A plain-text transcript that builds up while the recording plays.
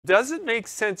Does it make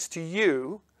sense to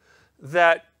you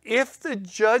that if the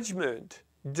judgment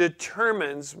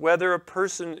determines whether a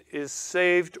person is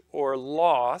saved or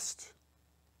lost,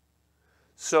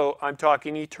 so I'm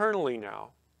talking eternally now,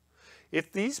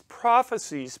 if these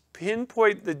prophecies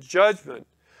pinpoint the judgment,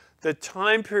 the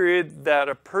time period that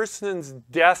a person's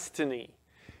destiny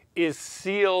is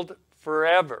sealed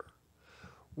forever,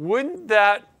 wouldn't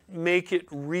that make it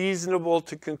reasonable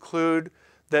to conclude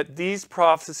that these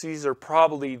prophecies are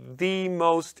probably the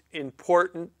most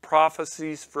important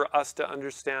prophecies for us to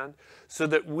understand, so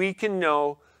that we can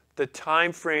know the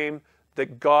time frame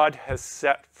that God has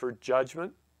set for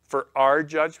judgment, for our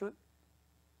judgment?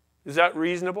 Is that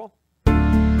reasonable?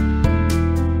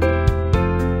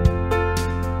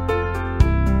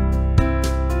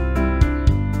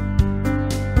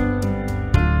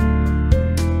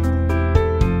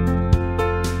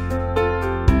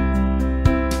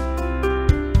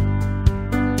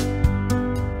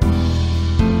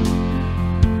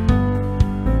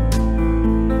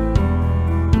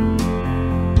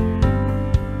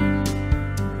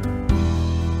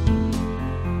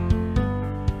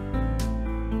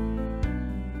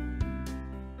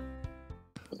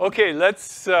 Okay,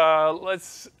 let's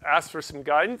ask for some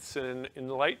guidance and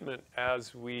enlightenment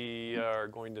as we are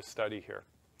going to study here.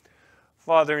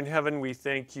 Father in heaven, we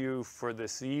thank you for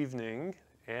this evening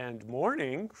and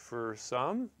morning for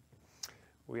some.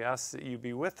 We ask that you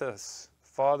be with us.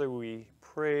 Father, we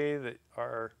pray that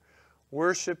our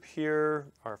worship here,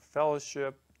 our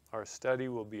fellowship, our study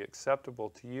will be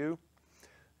acceptable to you.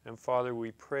 And Father,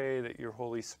 we pray that your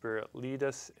Holy Spirit lead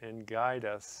us and guide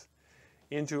us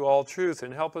into all truth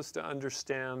and help us to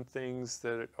understand things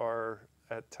that are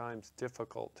at times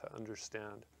difficult to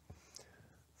understand.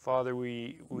 Father,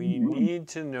 we need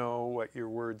to know what your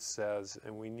word says,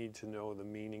 and we need to know the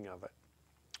meaning of it.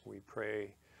 We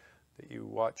pray that you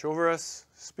watch over us,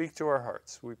 speak to our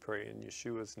hearts. We pray in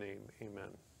Yeshua's name,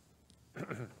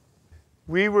 amen.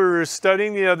 We were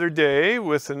studying the other day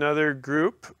with another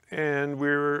group, and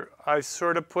I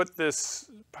sort of put this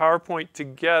PowerPoint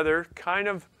together, kind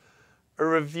of a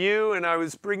review, and I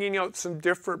was bringing out some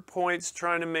different points,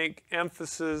 trying to make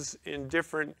emphasis in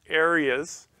different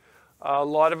areas. A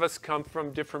lot of us come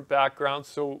from different backgrounds,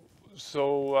 so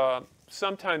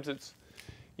sometimes it's,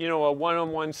 you know, a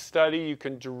one-on-one study. You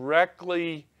can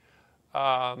directly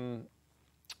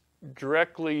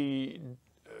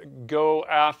go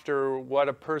after what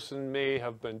a person may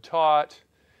have been taught,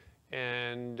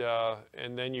 and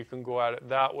then you can go at it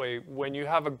that way. When you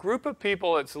have a group of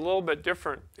people, it's a little bit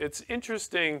different. It's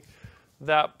interesting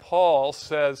that Paul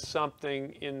says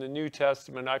something in the New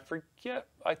Testament. I forget,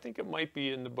 I think it might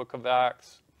be in the book of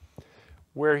Acts,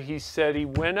 where he said he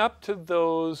went up to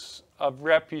those of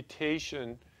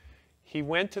reputation. He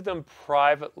went to them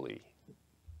privately.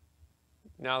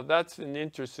 Now that's an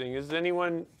interesting. Has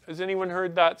anyone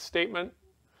heard that statement?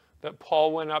 That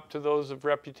Paul went up to those of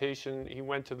reputation, he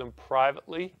went to them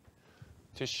privately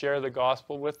to share the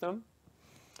gospel with them.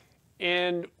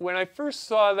 And when I first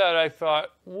saw that, I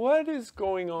thought, what is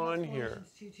going on here?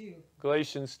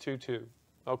 Galatians 2:2.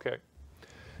 Okay.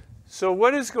 So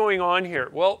what is going on here?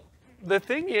 Well, the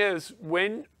thing is,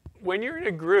 when you're in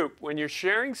a group, when you're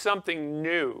sharing something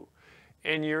new,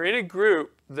 and you're in a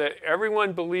group that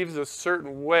everyone believes a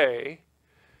certain way,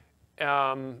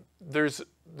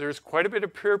 there's quite a bit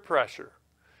of peer pressure.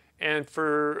 And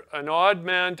for an odd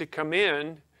man to come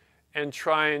in and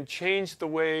try and change the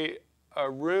way a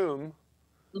room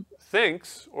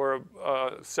thinks, or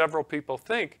several people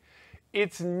think,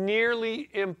 it's nearly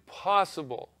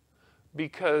impossible,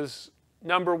 because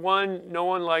number one, no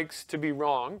one likes to be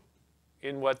wrong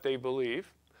in what they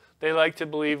believe. They like to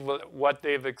believe what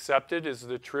they've accepted is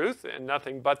the truth and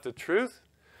nothing but the truth.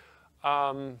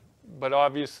 But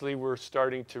obviously we're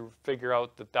starting to figure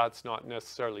out that that's not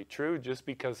necessarily true. Just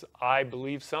because I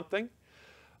believe something,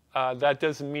 that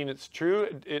doesn't mean it's true.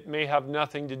 It may have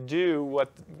nothing to do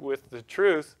with the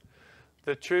truth.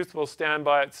 The truth will stand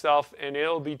by itself, and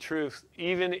it'll be truth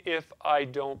even if I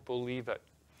don't believe it.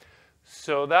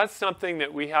 So that's something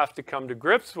that we have to come to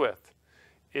grips with,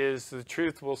 is the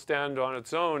truth will stand on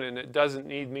its own, and it doesn't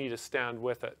need me to stand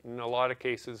with it. In a lot of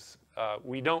cases,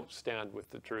 we don't stand with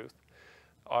the truth.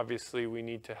 Obviously, we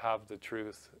need to have the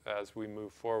truth as we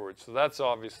move forward. So that's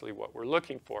obviously what we're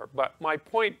looking for. But my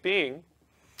point being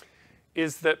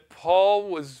is that Paul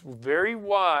was very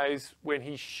wise when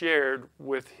he shared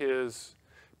with his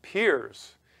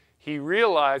peers. He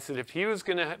realized that if he was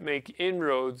going to make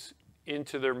inroads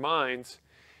into their minds,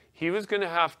 he was going to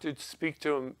have to speak to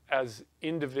them as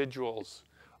individuals,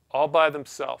 all by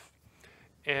themselves.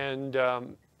 And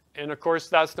And of course,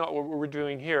 that's not what we're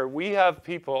doing here. We have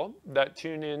people that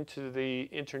tune into the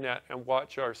internet and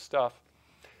watch our stuff.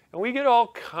 And we get all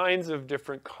kinds of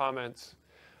different comments.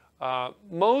 The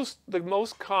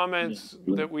most comments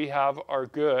that we have are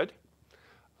good.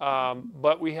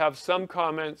 But we have some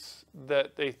comments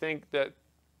that they think that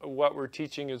what we're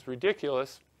teaching is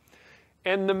ridiculous.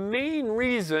 And the main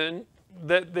reason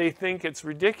that they think it's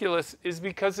ridiculous is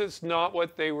because it's not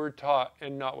what they were taught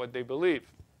and not what they believe.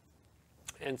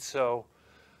 And so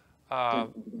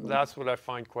that's what I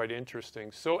find quite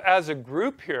interesting. So as a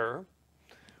group here,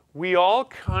 we all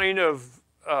kind of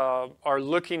are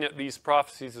looking at these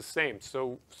prophecies the same.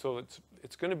 So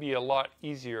it's going to be a lot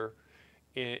easier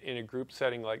in a group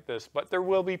setting like this. But there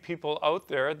will be people out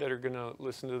there that are going to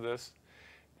listen to this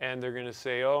and they're going to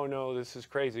say, oh no, this is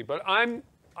crazy. But I'm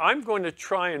going to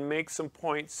try and make some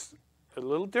points a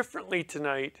little differently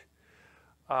tonight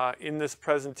in this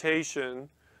presentation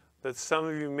that some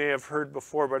of you may have heard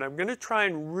before. But I'm going to try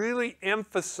and really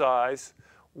emphasize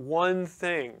one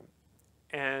thing.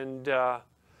 And I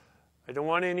don't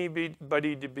want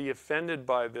anybody to be offended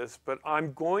by this, but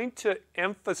I'm going to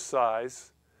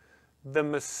emphasize the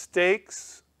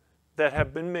mistakes that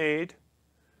have been made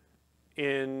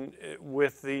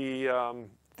with the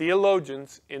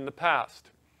theologians in the past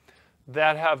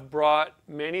that have brought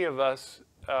many of us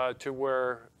to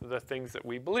where the things that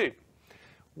we believe.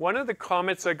 One of the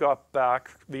comments I got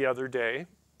back the other day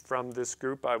from this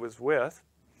group I was with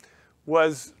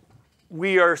was,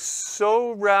 we are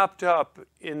so wrapped up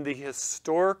in the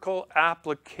historical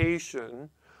application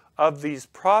of these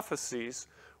prophecies,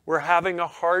 we're having a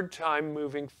hard time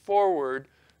moving forward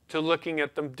to looking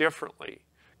at them differently.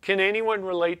 Can anyone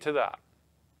relate to that?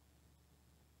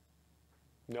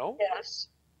 No? Yes.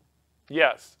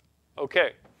 Yes.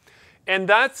 Okay. And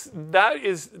that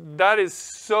is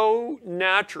so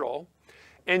natural.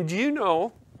 And do you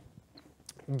know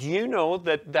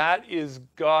that that is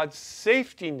God's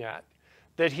safety net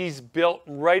that he's built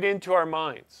right into our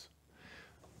minds?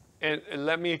 And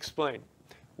let me explain.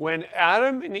 When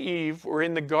Adam and Eve were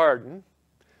in the garden,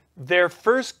 their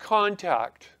first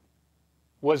contact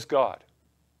was God.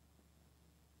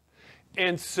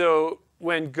 And so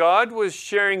when God was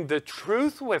sharing the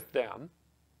truth with them,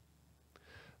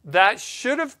 that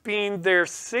should have been their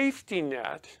safety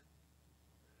net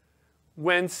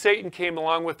when Satan came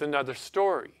along with another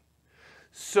story.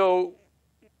 So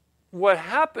what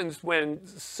happens when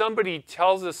somebody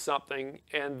tells us something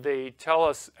and they tell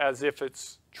us as if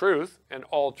it's truth and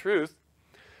all truth,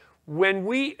 when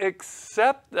we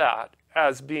accept that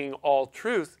as being all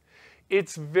truth,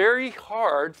 it's very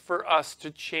hard for us to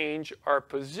change our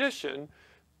position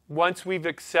once we've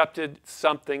accepted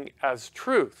something as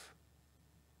truth.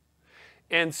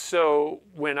 And so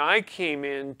when I came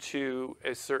into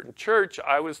a certain church,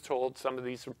 I was told some of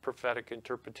these were prophetic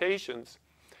interpretations.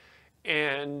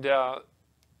 And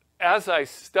as I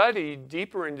studied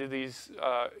deeper into these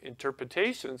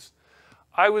interpretations,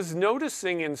 I was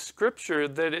noticing in Scripture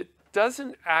that it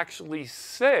doesn't actually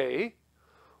say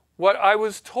what I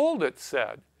was told it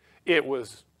said. It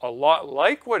was a lot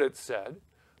like what it said,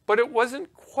 but it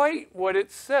wasn't quite what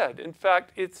it said. In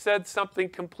fact, it said something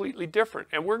completely different.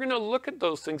 And we're going to look at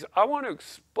those things. I want to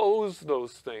expose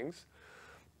those things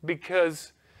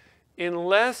because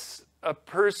unless a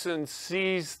person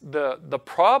sees the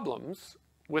problems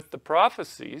with the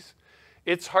prophecies,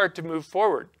 it's hard to move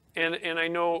forward. And I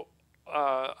know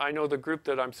the group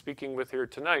that I'm speaking with here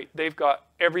tonight, they've got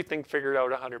everything figured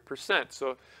out 100%.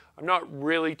 So I'm not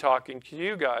really talking to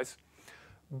you guys.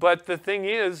 But the thing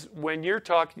is, when you're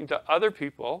talking to other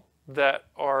people that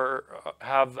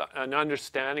have an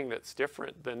understanding that's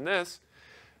different than this,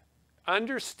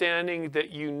 understanding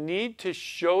that you need to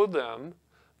show them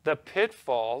the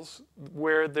pitfalls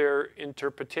where their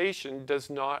interpretation does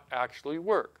not actually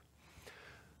work.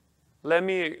 Let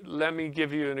me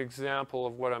give you an example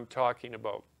of what I'm talking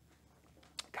about.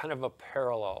 Kind of a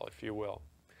parallel, if you will.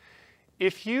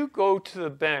 If you go to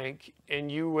the bank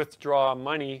and you withdraw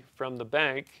money from the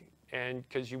bank and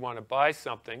because you want to buy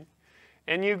something,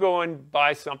 and you go and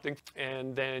buy something,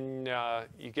 and then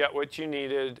you get what you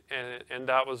needed, and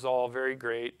that was all very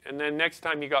great. And then next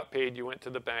time you got paid, you went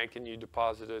to the bank and you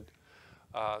deposited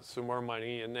some more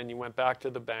money, and then you went back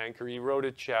to the bank or you wrote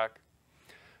a check.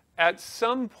 At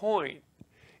some point,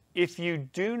 if you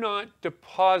do not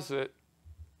deposit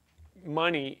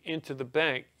money into the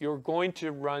bank, you're going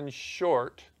to run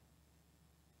short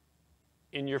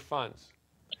in your funds.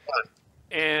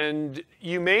 And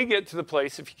you may get to the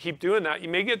place, if you keep doing that, you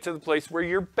may get to the place where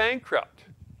you're bankrupt.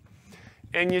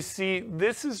 And you see,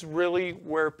 this is really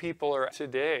where people are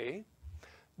today.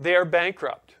 They are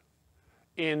bankrupt.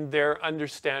 in their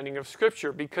understanding of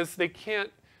Scripture, because they can't,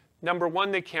 number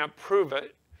one, they can't prove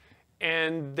it,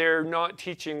 and they're not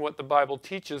teaching what the Bible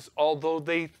teaches, although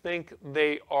they think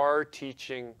they are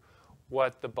teaching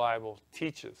what the Bible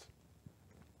teaches.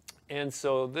 And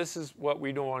so this is what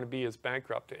we don't want to be, as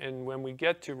bankrupt. And when we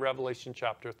get to Revelation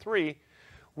chapter 3,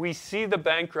 we see the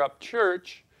bankrupt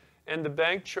church, and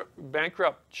the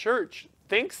bankrupt church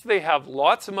thinks they have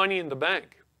lots of money in the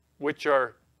bank, which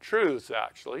are truths,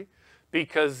 actually,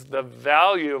 because the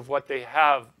value of what they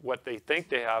have, what they think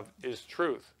they have, is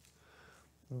truth.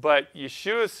 But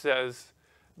Yeshua says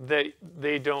that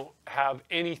they don't have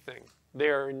anything. They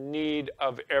are in need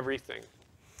of everything.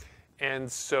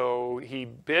 And so he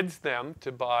bids them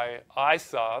to buy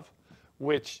Isav,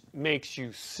 which makes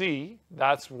you see.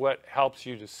 That's what helps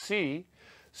you to see.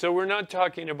 So we're not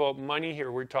talking about money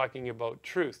here. We're talking about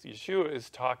truth. Yeshua is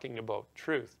talking about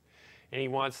truth. And he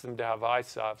wants them to have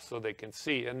Isav so they can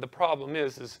see. And the problem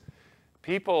is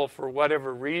people, for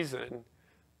whatever reason,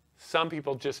 some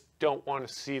people just don't want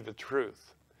to see the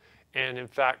truth. And in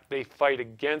fact, they fight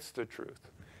against the truth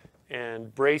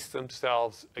and brace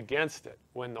themselves against it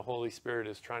when the Holy Spirit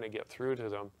is trying to get through to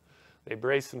them. They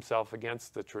brace themselves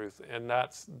against the truth. And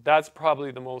that's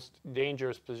probably the most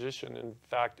dangerous position. In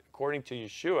fact, according to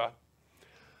Yeshua,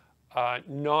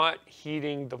 not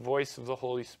heeding the voice of the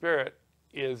Holy Spirit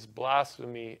is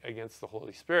blasphemy against the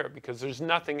Holy Spirit, because there's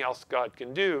nothing else God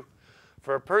can do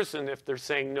for a person if they're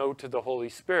saying no to the Holy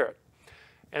Spirit.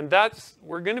 And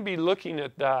we're going to be looking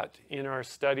at that in our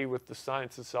study with the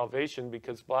science of salvation,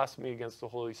 because blasphemy against the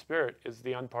Holy Spirit is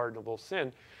the unpardonable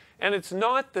sin. And it's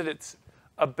not that it's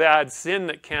a bad sin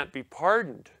that can't be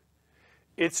pardoned.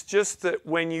 It's just that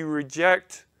when you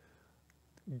reject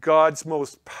God's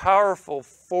most powerful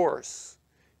force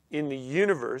in the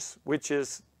universe, which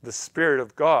is the Spirit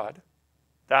of God,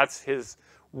 that's his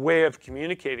way of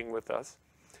communicating with us.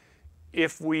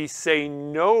 If we say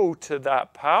no to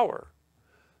that power,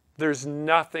 there's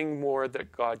nothing more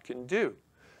that God can do.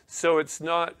 So it's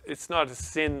not a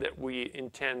sin that we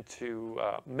intend to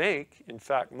make. In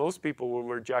fact, most people will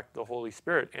reject the Holy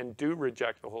Spirit and do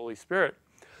reject the Holy Spirit.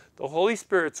 The Holy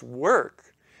Spirit's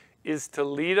work is to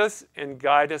lead us and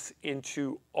guide us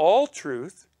into all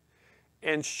truth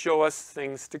and show us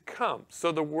things to come.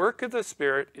 So the work of the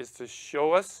Spirit is to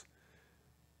show us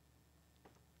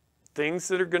things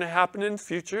that are going to happen in the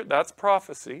future. That's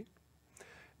prophecy.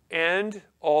 And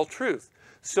all truth.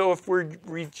 So if we're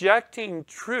rejecting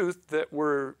truth that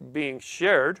we're being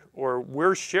shared, or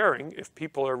we're sharing, if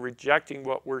people are rejecting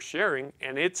what we're sharing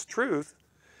and it's truth,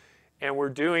 and we're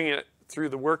doing it through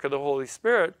the work of the Holy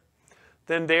Spirit,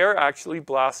 then they are actually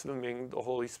blaspheming the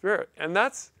Holy Spirit. And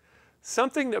that's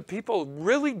something that people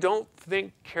really don't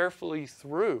think carefully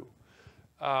through.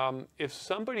 If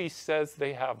somebody says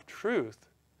they have truth,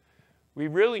 we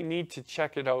really need to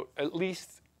check it out, at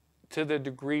least to the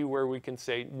degree where we can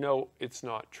say, no, it's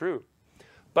not true.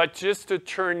 But just to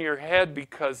turn your head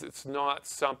because it's not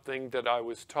something that I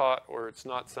was taught, or it's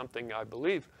not something I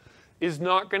believe, is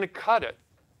not going to cut it.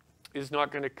 Is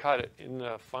not going to cut it in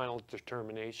the final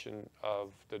determination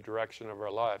of the direction of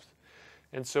our lives.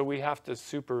 And so we have to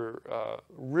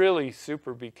really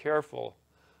super be careful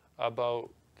about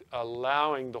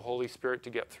allowing the Holy Spirit to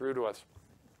get through to us.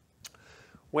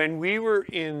 When we were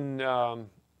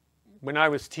when I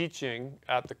was teaching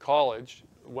at the college,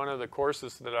 one of the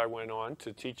courses that I went on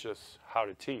to teach us how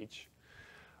to teach,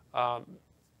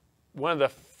 one of the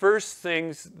first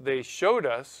things they showed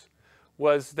us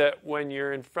was that when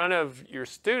you're in front of your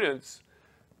students,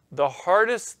 the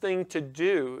hardest thing to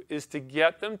do is to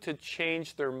get them to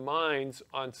change their minds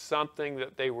on something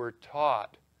that they were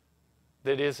taught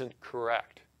that isn't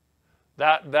correct.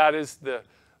 That is the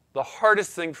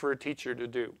hardest thing for a teacher to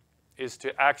do, is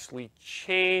to actually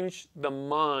change the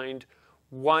mind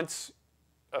once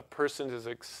a person has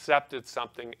accepted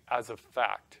something as a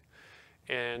fact.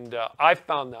 And I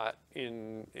found that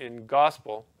in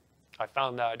gospel. I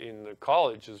found that in the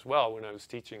college as well when I was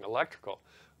teaching electrical.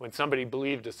 When somebody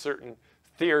believed a certain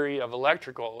theory of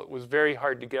electrical, it was very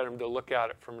hard to get them to look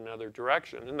at it from another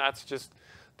direction. And that's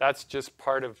just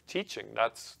part of teaching.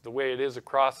 That's the way it is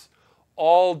across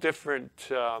all different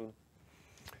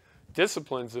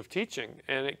disciplines of teaching.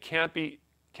 And it can't be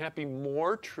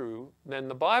more true than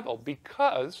the Bible,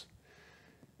 because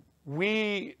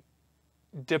we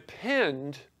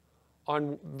depend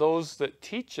on those that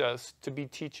teach us to be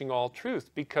teaching all truth,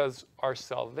 because our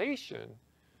salvation,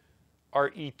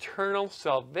 our eternal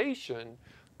salvation,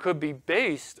 could be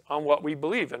based on what we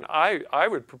believe. And I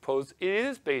would propose it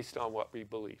is based on what we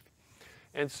believe.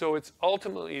 And so it's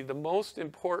ultimately the most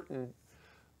important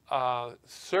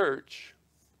search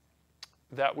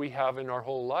that we have in our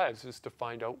whole lives is to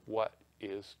find out what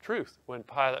is truth. When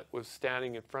Pilate was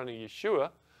standing in front of Yeshua,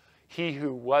 he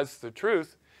who was the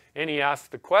truth, and he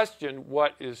asked the question,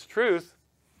 what is truth?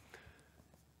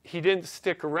 He didn't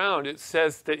stick around. It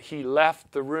says that he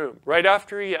left the room. Right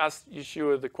after he asked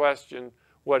Yeshua the question,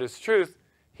 what is truth?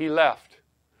 He left.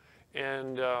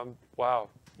 And wow,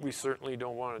 we certainly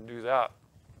don't want to do that.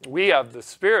 We have the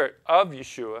Spirit of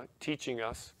Yeshua teaching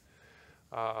us,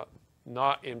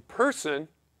 not in person.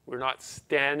 We're not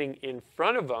standing in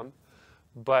front of him,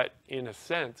 but in a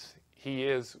sense, he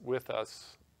is with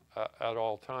us at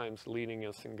all times, leading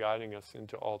us and guiding us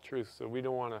into all truth. So we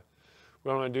don't want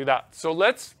to do that. So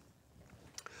let's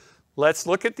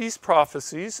look at these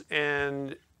prophecies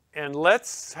and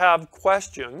let's have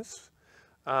questions.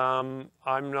 I'm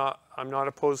not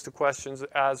opposed to questions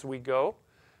as we go.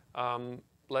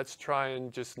 Let's try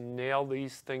and just nail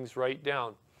these things right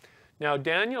down. Now,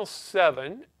 Daniel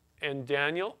 7 and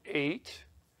Daniel 8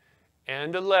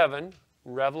 and 11,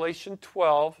 Revelation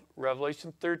 12,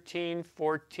 Revelation 13,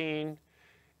 14,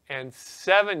 and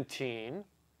 17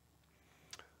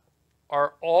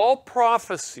 are all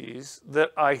prophecies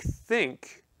that I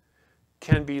think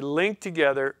can be linked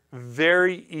together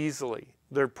very easily.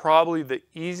 They're probably the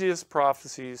easiest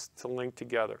prophecies to link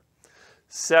together.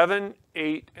 7,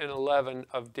 8, and 11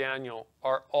 of Daniel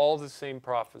are all the same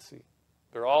prophecy.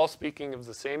 They're all speaking of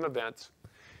the same events.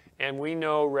 And we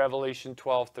know Revelation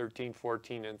 12, 13,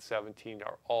 14, and 17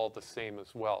 are all the same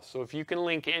as well. So if you can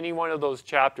link any one of those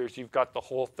chapters, you've got the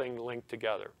whole thing linked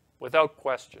together, without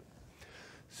question.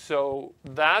 So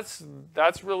that's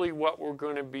really what we're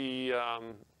going to be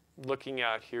looking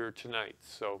at here tonight.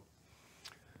 So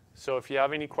if you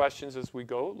have any questions as we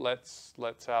go, let's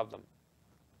have them.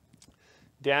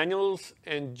 Daniel's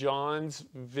and John's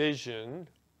vision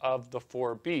of the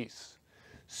 4 beasts.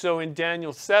 So in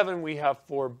Daniel 7, we have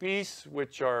 4 beasts,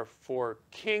 which are 4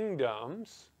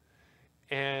 kingdoms.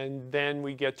 And then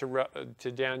we get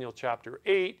to Daniel chapter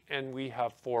 8, and we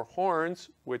have 4 horns,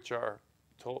 which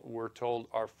we're told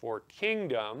are 4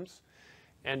 kingdoms.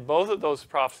 And both of those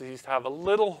prophecies have a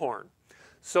little horn.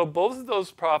 So both of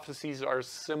those prophecies are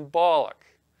symbolic.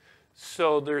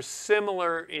 So they're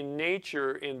similar in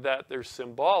nature in that they're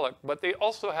symbolic, but they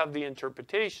also have the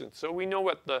interpretation. So we know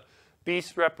what the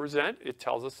beasts represent. It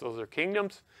tells us those are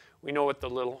kingdoms. We know what the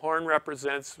little horn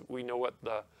represents. We know what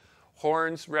the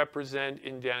horns represent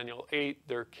in Daniel 8.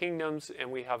 They're kingdoms,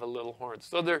 and we have a little horn.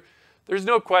 So there's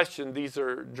no question these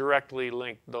are directly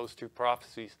linked, those 2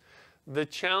 prophecies. The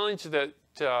challenge that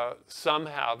some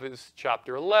have is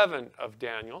chapter 11 of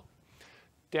Daniel.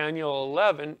 Daniel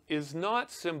 11 is not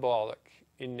symbolic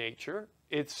in nature.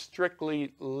 It's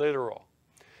strictly literal.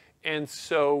 And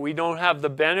so we don't have the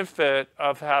benefit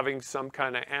of having some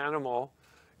kind of animal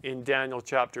in Daniel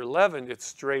chapter 11. It's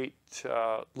straight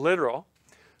literal.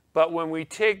 But when we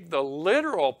take the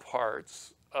literal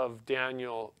parts of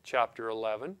Daniel chapter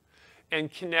 11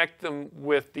 and connect them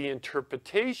with the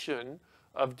interpretation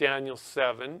of Daniel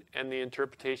 7 and the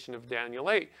interpretation of Daniel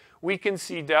 8, we can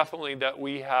see definitely that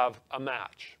we have a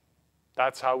match.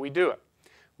 That's how we do it.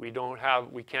 We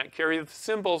can't carry the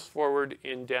symbols forward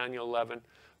in Daniel 11,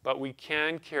 but we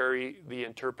can carry the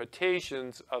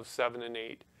interpretations of 7 and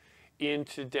 8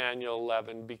 into Daniel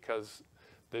 11 because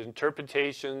the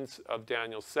interpretations of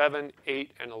Daniel 7,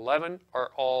 8, and 11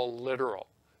 are all literal.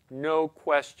 No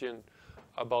question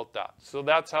about that. So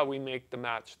that's how we make the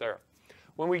match there.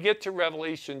 When we get to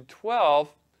Revelation 12,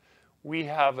 we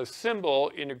have a symbol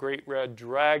in a great red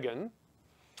dragon.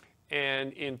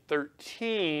 And in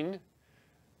 13,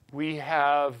 we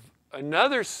have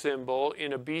another symbol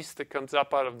in a beast that comes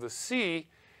up out of the sea,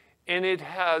 and it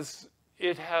has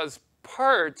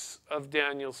parts of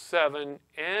Daniel 7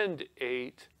 and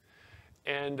 8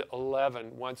 and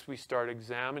 11. Once we start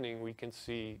examining, we can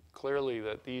see clearly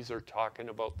that these are talking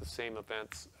about the same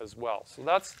events as well. So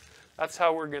that's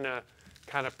how we're going to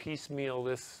kind of piecemeal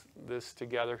this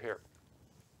together here.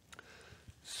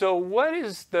 So what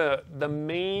is the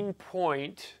main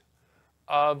point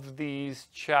of these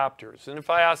chapters? And if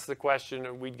I ask the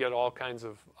question, we'd get all kinds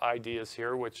of ideas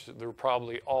here, which they're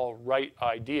probably all right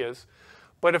ideas.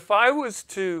 But if I was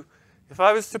to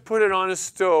put it on a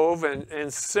stove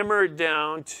and simmer it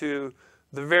down to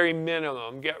the very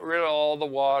minimum, get rid of all the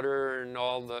water and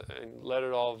let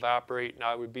it all evaporate, and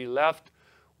I would be left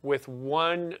with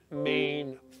one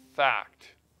main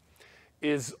fact,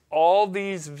 is all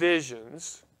these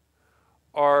visions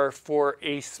are for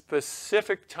a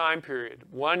specific time period.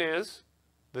 One is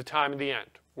the time of the end.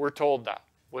 We're told that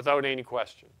without any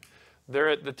question. They're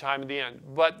at the time of the end.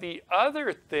 But the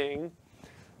other thing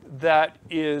that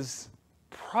is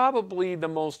probably the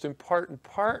most important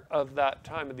part of that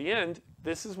time of the end.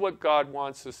 This is what God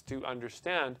wants us to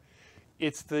understand.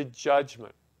 It's the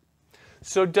judgment.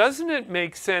 So doesn't it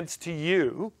make sense to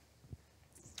you?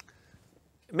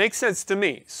 It makes sense to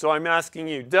me. So I'm asking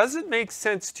you, does it make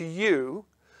sense to you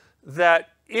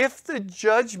that if the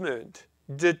judgment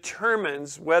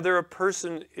determines whether a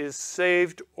person is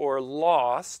saved or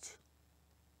lost,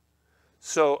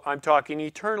 so I'm talking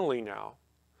eternally now,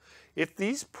 if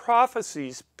these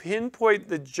prophecies pinpoint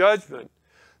the judgment,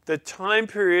 the time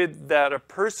period that a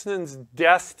person's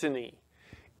destiny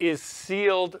is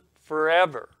sealed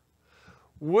forever,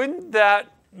 wouldn't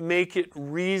that make it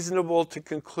reasonable to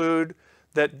conclude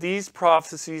that these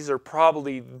prophecies are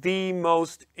probably the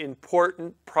most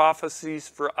important prophecies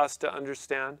for us to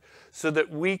understand, so that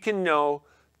we can know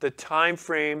the time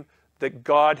frame that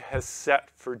God has set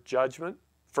for judgment,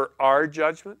 for our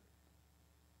judgment?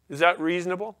 Is that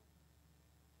reasonable?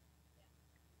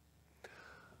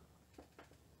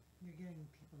 You're getting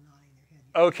people nodding their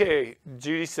head. Okay,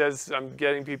 Judy says I'm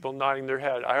getting people nodding their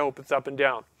head. I hope it's up and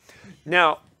down.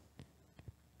 Now,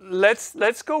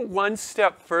 let's go one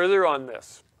step further on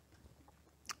this.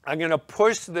 I'm going to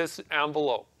push this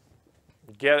envelope,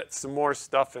 get some more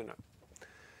stuff in it.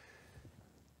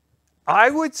 I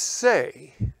would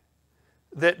say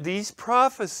that these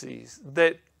prophecies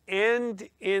that end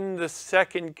in the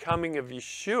second coming of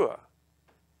Yeshua,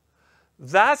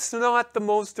 that's not the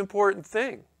most important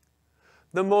thing.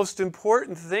 The most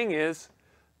important thing is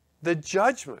the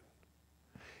judgment.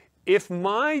 If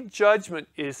my judgment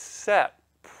is set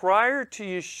prior to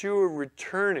Yeshua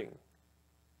returning,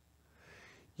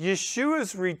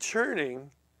 Yeshua's returning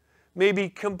may be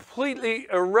completely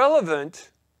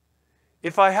irrelevant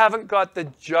if I haven't got the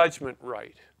judgment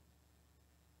right.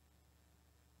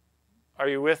 Are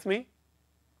you with me?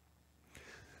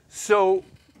 So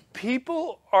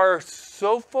people are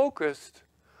so focused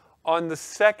on the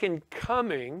second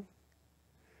coming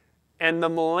and the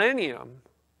millennium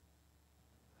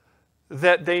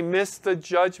that they miss the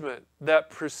judgment that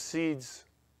precedes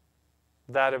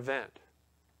that event.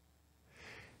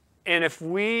 And if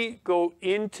we go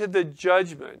into the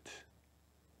judgment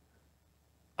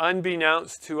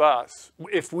unbeknownst to us,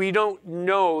 if we don't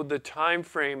know the time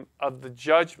frame of the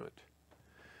judgment,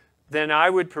 then I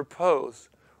would propose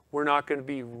we're not going to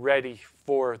be ready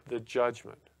for the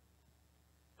judgment.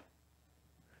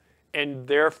 And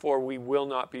therefore, we will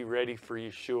not be ready for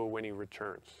Yeshua when he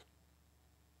returns.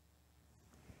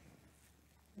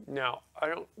 Now, I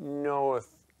don't know if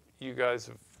you guys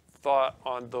have thought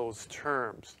on those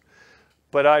terms,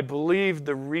 but I believe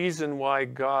the reason why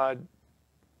God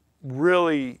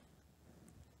really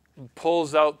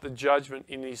pulls out the judgment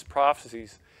in these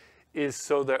prophecies is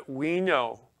so that we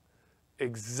know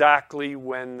exactly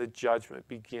when the judgment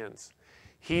begins.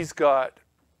 He's got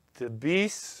the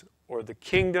beasts or the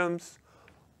kingdoms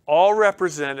all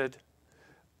represented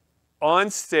on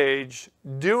stage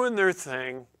doing their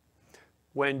thing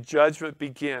when judgment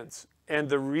begins. And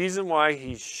the reason why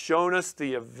he's shown us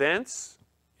the events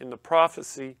in the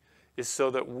prophecy is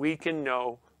so that we can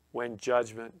know when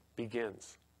judgment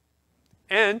begins.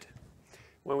 And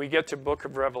when we get to book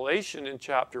of Revelation in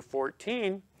chapter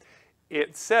 14,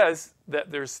 it says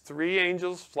that there's 3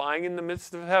 angels flying in the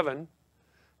midst of heaven,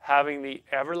 having the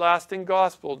everlasting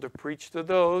gospel to preach to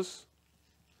those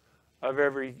of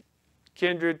every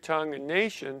kindred, tongue, and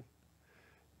nation.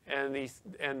 And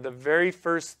the very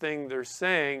first thing they're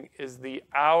saying is the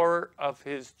hour of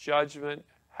his judgment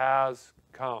has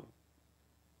come.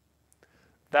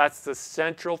 That's the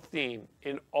central theme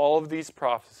in all of these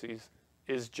prophecies,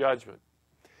 is judgment.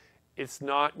 It's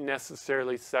not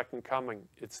necessarily second coming,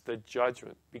 it's the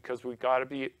judgment, because we got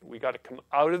to come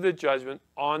out of the judgment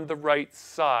on the right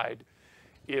side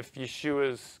if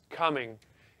Yeshua's coming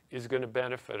is going to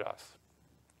benefit us.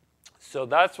 So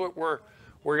that's what we're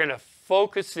going to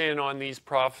focus in on, these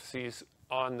prophecies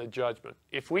on the judgment.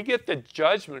 If we get the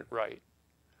judgment right,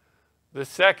 the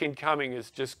second coming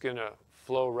is just going to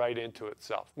flow right into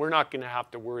itself. We're not going to have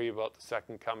to worry about the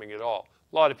second coming at all.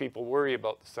 A lot of people worry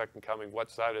about the second coming.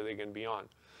 What side are they going to be on?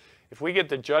 If we get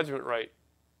the judgment right,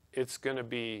 it's going to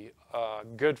be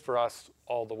good for us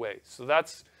all the way. So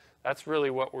that's really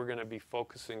what we're going to be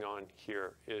focusing on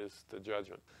here, is the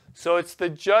judgment. So it's the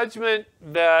judgment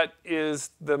that is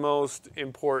the most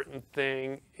important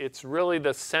thing. It's really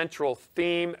the central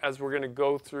theme as we're going to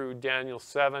go through Daniel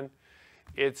 7.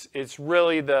 It's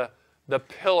really the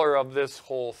pillar of this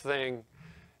whole thing.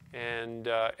 And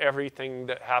everything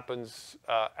that happens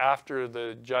after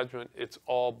the judgment, it's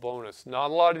all bonus.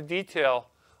 Not a lot of detail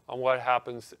on what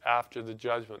happens after the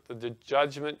judgment. The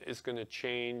judgment is going to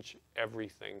change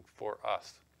everything for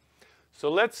us. So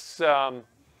let's,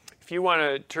 if you want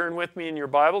to turn with me in your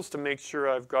Bibles to make sure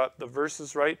I've got the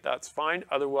verses right, that's fine.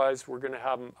 Otherwise, we're going to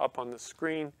have them up on the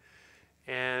screen,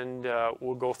 and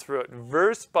we'll go through it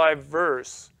verse by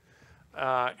verse.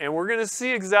 And we're going to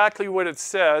see exactly what it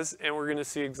says, and we're going to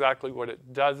see exactly what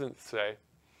it doesn't say.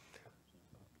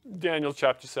 Daniel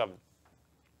chapter 7.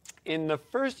 In the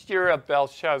first year of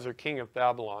Belshazzar, king of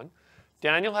Babylon,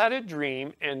 Daniel had a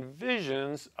dream and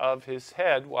visions of his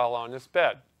head while on his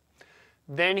bed.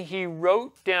 Then he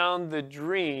wrote down the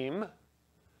dream,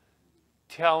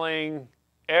 telling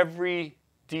every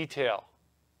detail.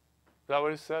 Is that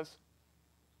what it says?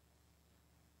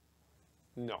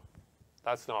 No,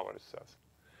 that's not what it says.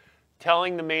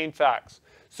 Telling the main facts.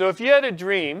 So if you had a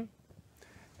dream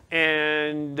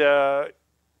and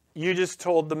you just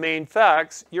told the main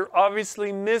facts, you're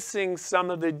obviously missing some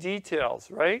of the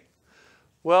details, right?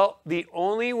 Well, the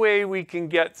only way we can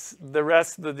get the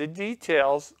rest of the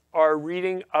details are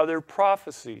reading other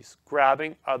prophecies,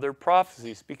 grabbing other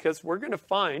prophecies, because we're going to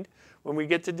find, when we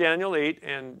get to Daniel 8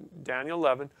 and Daniel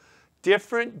 11,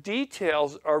 different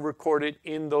details are recorded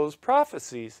in those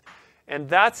prophecies. And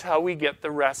that's how we get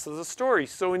the rest of the story.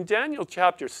 So in Daniel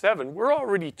chapter 7, we're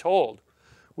already told.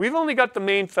 We've only got the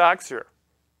main facts here.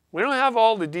 We don't have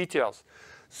all the details.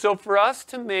 So for us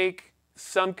to make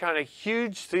some kind of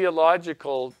huge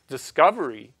theological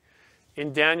discovery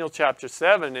in Daniel chapter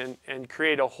 7 and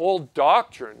create a whole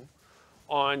doctrine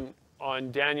on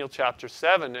Daniel chapter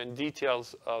 7 and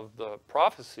details of the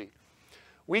prophecy,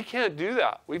 we can't do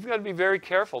that. We've got to be very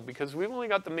careful because we've only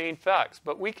got the main facts.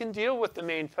 But we can deal with the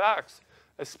main facts,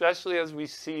 especially as we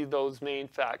see those main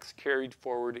facts carried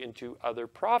forward into other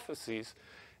prophecies.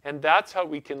 And that's how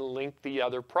we can link the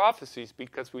other prophecies,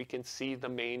 because we can see the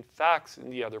main facts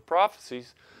in the other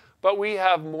prophecies. But we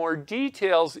have more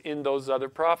details in those other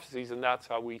prophecies, and that's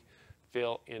how we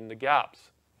fill in the gaps.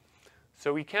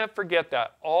 So we can't forget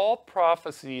that. All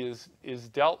prophecy is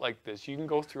dealt like this. You can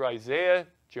go through Isaiah,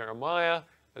 Jeremiah,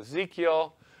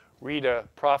 Ezekiel, read a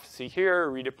prophecy here,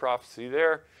 read a prophecy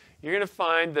there. You're going to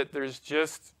find that there's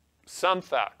just some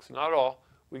facts, not all.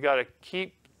 We got to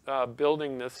keep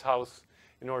building this house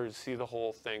in order to see the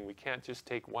whole thing. We can't just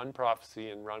take one prophecy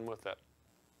and run with it.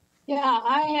 Yeah,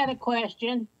 I had a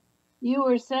question. You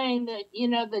were saying that,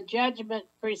 the judgment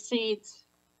precedes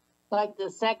like the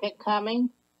second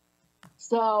coming.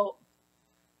 So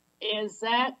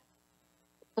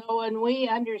so when we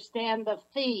understand the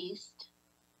feast,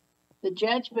 the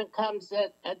judgment comes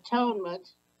at atonement,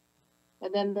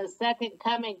 and then the second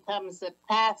coming comes at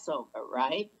Passover,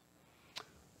 right?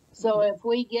 So if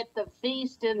we get the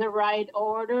feast in the right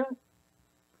order,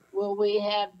 will we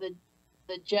have the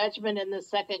judgment and the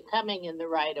second coming in the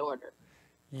right order?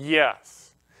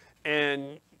 Yes.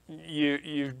 And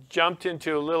you jumped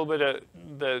into a little bit of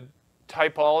the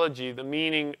typology, the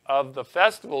meaning of the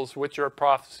festivals, which are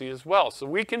prophecy as well. So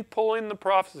we can pull in the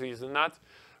prophecies, and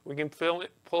we can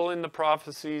pull in the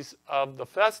prophecies of the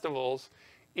festivals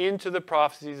into the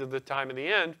prophecies of the time of the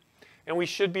end, and we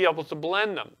should be able to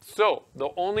blend them. So the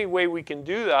only way we can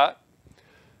do that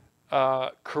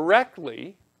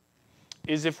correctly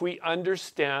is if we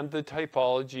understand the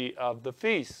typology of the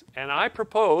feasts. And I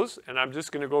propose, and I'm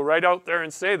just going to go right out there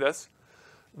and say this,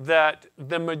 that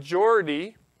the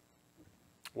majority,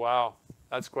 wow,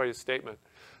 that's quite a statement,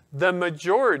 the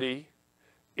majority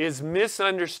is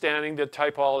misunderstanding the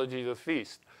typology of the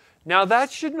feast. Now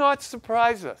that should not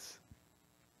surprise us.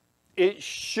 It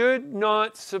should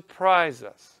not surprise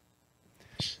us,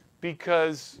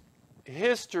 because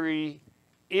history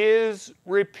is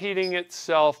repeating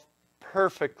itself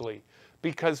perfectly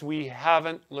because we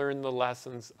haven't learned the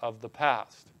lessons of the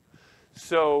past.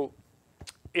 So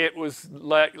it was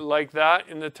like that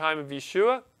in the time of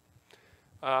Yeshua,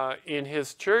 in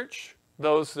his church.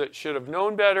 Those that should have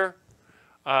known better,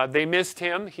 they missed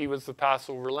him. He was the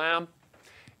Passover lamb.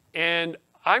 And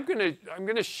I'm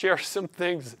gonna share some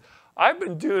things. I've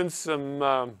been doing some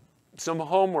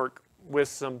homework with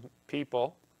some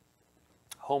people,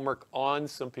 homework on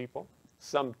some people,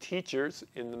 some teachers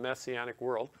in the Messianic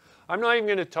world. I'm not even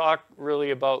going to talk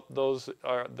really about those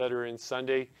that are in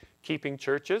Sunday keeping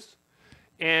churches.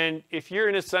 And if you're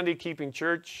in a Sunday keeping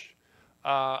church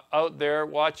out there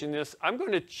watching this, I'm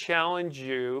going to challenge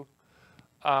you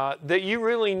that you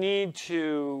really need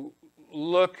to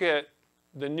look at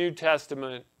the New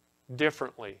Testament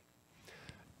differently.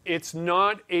 It's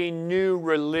not a new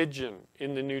religion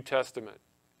in the New Testament.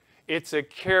 It's a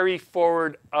carry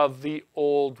forward of the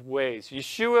old ways.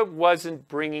 Yeshua wasn't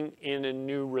bringing in a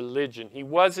new religion. He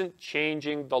wasn't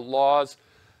changing the laws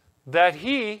that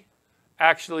he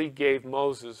actually gave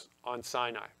Moses on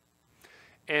Sinai.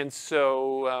 And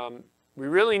so We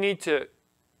really need to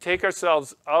take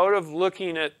ourselves out of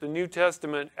looking at the New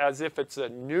Testament as if it's a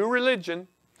new religion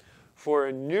for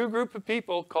a new group of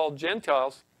people called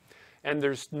Gentiles. And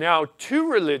there's now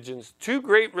two religions, two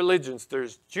great religions.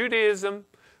 There's Judaism,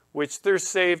 which they're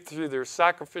saved through their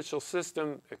sacrificial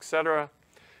system, etc.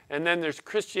 And then there's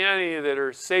Christianity that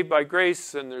are saved by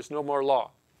grace and there's no more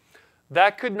law.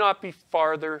 That could not be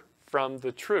farther from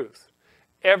the truth.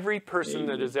 Every person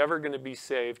that is ever going to be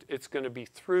saved, it's going to be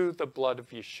through the blood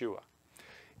of Yeshua.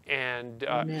 And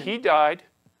he died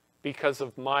because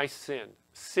of my sin.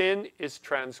 Sin is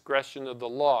transgression of the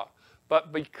law.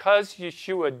 But because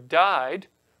Yeshua died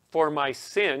for my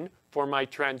sin, for my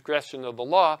transgression of the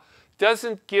law,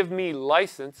 doesn't give me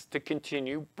license to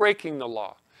continue breaking the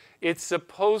law. It's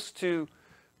supposed to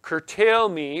curtail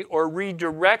me or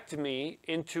redirect me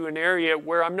into an area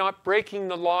where I'm not breaking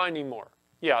the law anymore.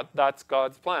 Yeah, that's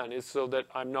God's plan, is so that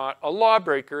I'm not a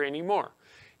lawbreaker anymore.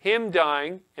 Him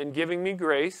dying and giving me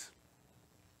grace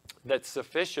that's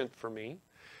sufficient for me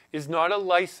is not a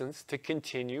license to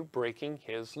continue breaking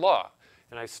his law.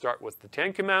 And I start with the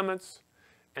Ten Commandments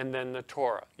and then the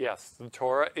Torah. Yes, the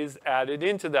Torah is added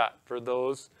into that for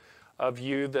those of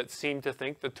you that seem to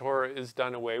think the Torah is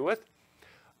done away with.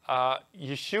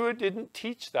 Yeshua didn't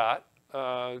teach that.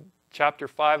 Chapter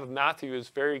 5 of Matthew is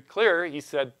very clear. He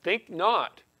said, "Think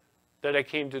not that I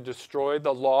came to destroy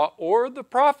the law or the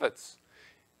prophets."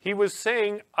 He was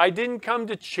saying, I didn't come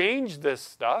to change this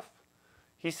stuff.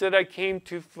 He said, I came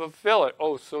to fulfill it.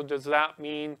 Oh, so does that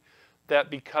mean that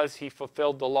because he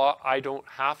fulfilled the law, I don't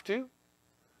have to?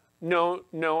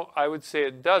 No, I would say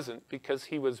it doesn't, because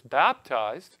he was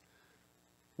baptized,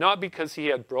 not because he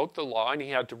had broke the law and he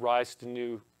had to rise to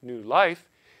new life.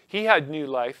 He had new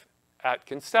life at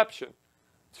conception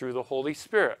through the Holy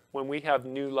Spirit. When we have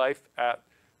new life at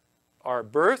our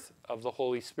birth of the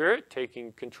Holy Spirit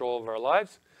taking control of our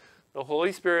lives, the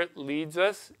Holy Spirit leads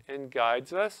us and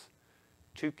guides us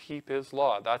to keep his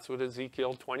law. That's what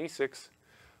Ezekiel 26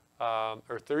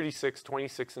 or 36,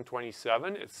 26, and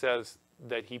 27, it says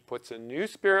that he puts a new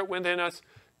spirit within us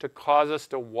to cause us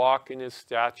to walk in his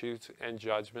statutes and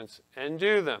judgments and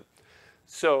do them.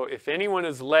 So if anyone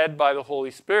is led by the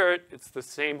Holy Spirit, it's the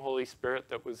same Holy Spirit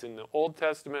that was in the Old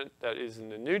Testament, that is in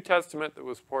the New Testament, that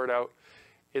was poured out.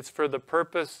 It's for the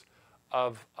purpose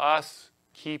of us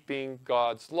keeping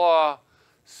God's law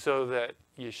so that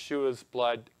Yeshua's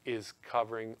blood is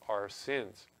covering our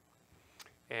sins.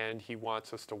 And he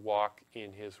wants us to walk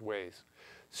in his ways.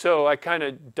 So I kind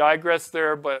of digress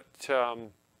there, but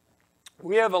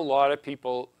we have a lot of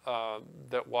people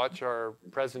that watch our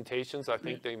presentations. I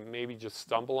think they maybe just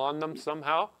stumble on them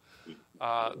somehow,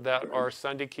 that are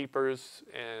Sunday keepers,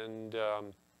 and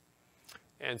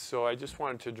so I just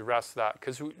wanted to address that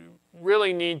because we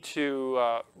really need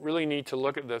to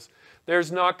look at this.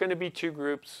 There's not going to be two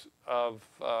groups of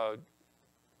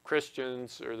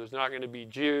Christians, or there's not going to be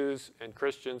Jews and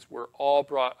Christians. We're all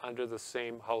brought under the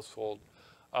same household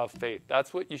of faith.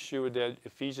 That's what Yeshua did.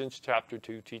 Ephesians chapter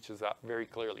 2 teaches that very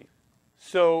clearly.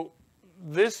 So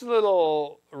this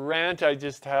little rant I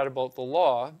just had about the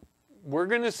law, we're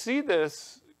going to see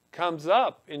this comes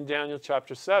up in Daniel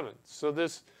chapter 7. So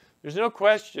there's no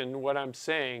question what I'm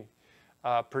saying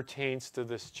pertains to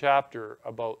this chapter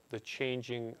about the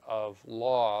changing of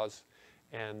laws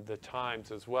and the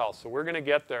times as well. So we're going to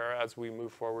get there as we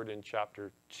move forward in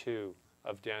chapter 2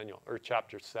 of Daniel, or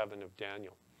chapter 7 of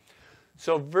Daniel.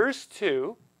 So verse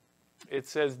 2, it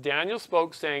says, Daniel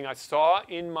spoke, saying, I saw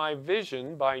in my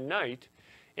vision by night,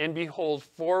 and behold,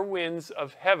 4 winds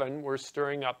of heaven were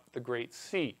stirring up the great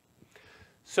sea.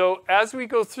 So as we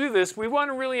go through this, we want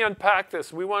to really unpack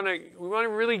this. We want to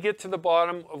really get to the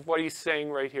bottom of what he's saying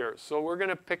right here. So we're going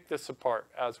to pick this apart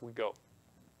as we go.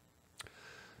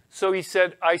 So he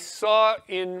said, I saw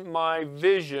in my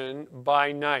vision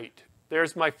by night.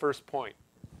 There's my first point.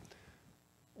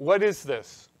 What is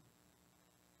this?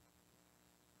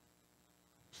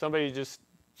 Somebody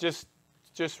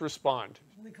just respond.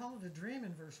 Well, they call it a dream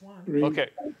in verse 1. Okay.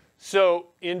 So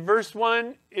in verse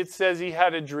 1, it says he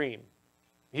had a dream.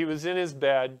 He was in his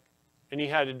bed and he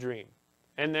had a dream.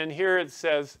 And then here it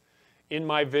says, in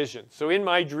my vision. So in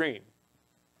my dream,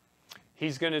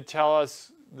 he's going to tell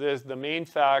us the main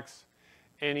facts.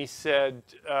 And he said,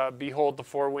 behold, the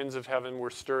 4 winds of heaven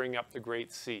were stirring up the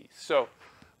great sea. So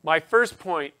my first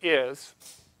point is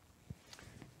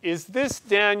this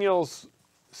Daniel's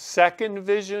second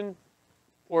vision,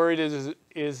 or is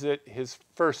it his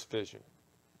first vision?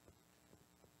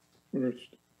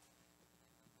 First.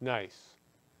 Nice.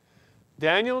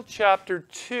 Daniel chapter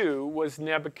 2 was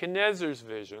Nebuchadnezzar's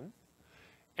vision,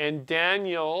 and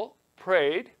Daniel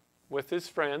prayed with his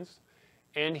friends,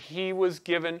 and he was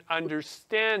given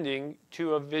understanding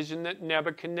to a vision that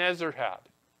Nebuchadnezzar had.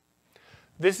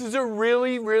 This is a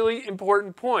really, really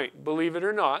important point. Believe it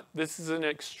or not, this is an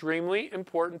extremely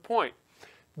important point.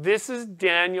 This is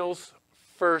Daniel's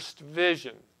first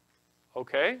vision,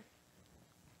 okay?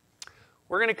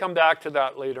 We're going to come back to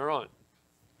that later on.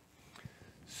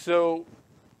 So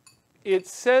it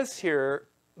says here,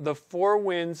 the four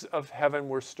winds of heaven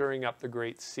were stirring up the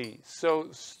great sea. So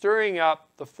stirring up,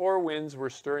 the four winds were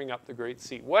stirring up the great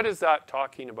sea. What is that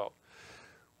talking about?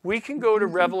 We can go to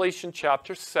Revelation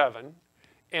chapter 7,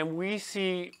 and we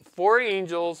see four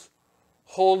angels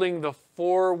holding the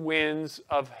four winds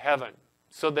of heaven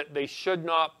so that they should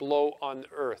not blow on the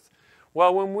earth.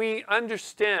 Well, when we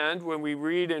understand, when we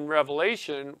read in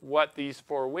Revelation what these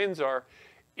four winds are,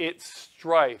 it's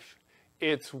strife,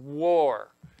 it's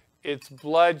war, it's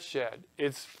bloodshed,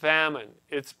 it's famine,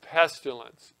 it's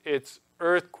pestilence, it's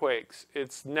earthquakes,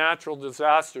 it's natural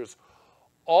disasters,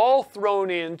 all thrown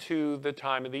into the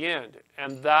time of the end.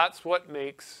 And that's what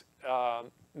makes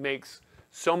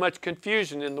so much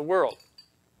confusion in the world,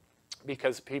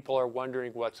 because people are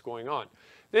wondering what's going on.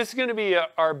 This is going to be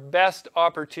our best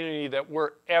opportunity that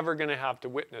we're ever going to have to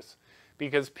witness,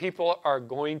 because people are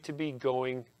going to be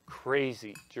going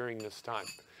crazy during this time.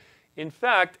 In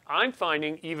fact, I'm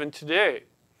finding even today,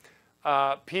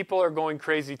 people are going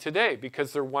crazy today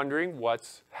because they're wondering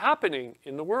what's happening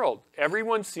in the world.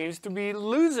 Everyone seems to be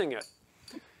losing it.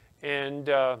 And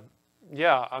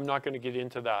yeah, I'm not going to get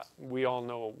into that. We all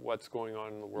know what's going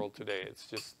on in the world today. It's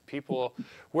just people,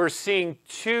 we're seeing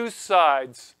two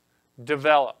sides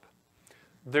develop.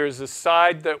 There's a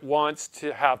side that wants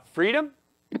to have freedom,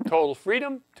 total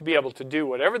freedom, to be able to do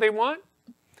whatever they want.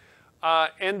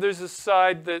 And there's a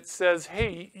side that says,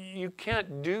 hey, you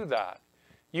can't do that.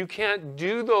 You can't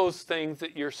do those things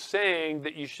that you're saying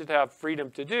that you should have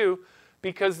freedom to do,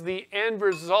 because the end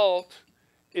result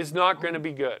is not going to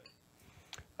be good.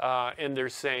 And they're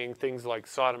saying things like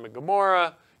Sodom and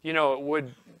Gomorrah. You know, it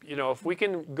would, you know, if we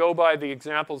can go by the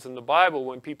examples in the Bible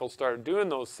when people started doing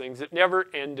those things, it never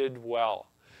ended well.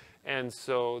 And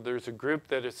so there's a group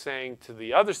that is saying to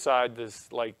the other side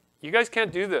this, like, you guys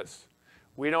can't do this.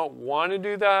 We don't want to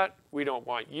do that. We don't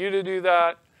want you to do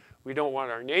that. We don't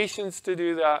want our nations to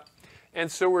do that.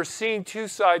 And so we're seeing two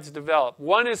sides develop.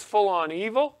 One is full on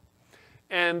evil,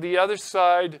 and the other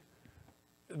side,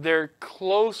 they're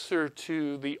closer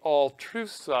to the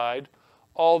all-truth side,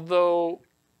 although,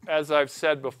 as I've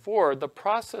said before, the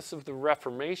process of the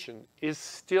Reformation is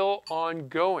still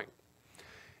ongoing.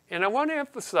 And I want to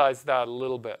emphasize that a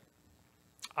little bit.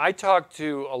 I talk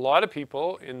to a lot of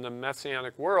people in the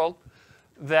Messianic world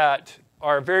that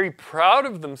are very proud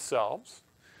of themselves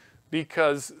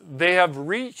because they have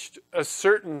reached a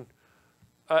certain,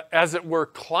 as it were,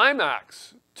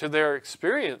 climax to their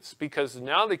experience, because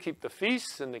now they keep the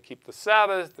feasts and they keep the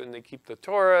Sabbath and they keep the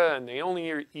Torah and they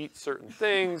only eat certain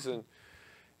things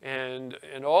and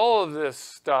all of this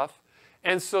stuff.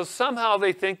 And so somehow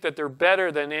they think that they're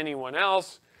better than anyone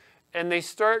else, and they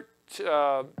start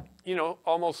you know,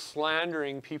 almost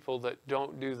slandering people that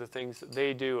don't do the things that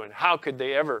they do, and how could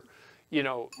they ever, you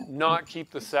know, not keep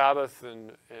the Sabbath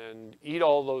and eat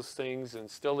all those things and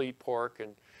still eat pork,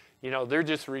 and, you know, they're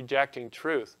just rejecting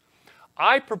truth.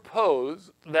 I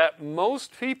propose that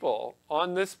most people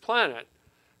on this planet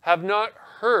have not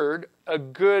heard a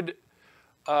good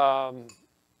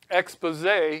expose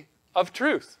of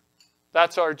truth.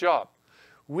 That's our job.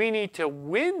 We need to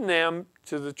win them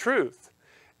to the truth,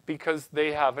 because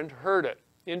they haven't heard it.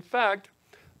 In fact,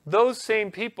 those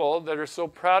same people that are so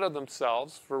proud of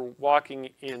themselves for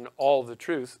walking in all the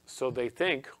truth, so they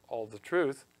think all the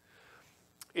truth,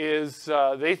 is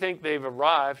they think they've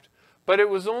arrived. But it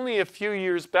was only a few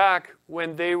years back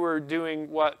when they were doing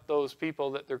what those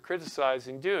people that they're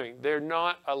criticizing doing. They're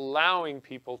not allowing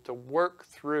people to work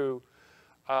through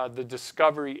the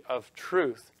discovery of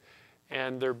truth.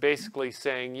 And they're basically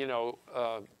saying, you know,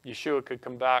 Yeshua could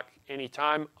come back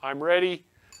anytime. I'm ready.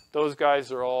 Those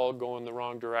guys are all going the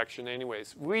wrong direction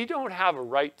anyways. We don't have a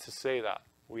right to say that.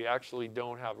 We actually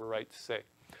don't have a right to say.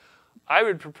 I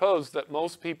would propose that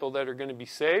most people that are going to be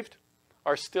saved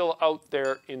are still out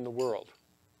there in the world.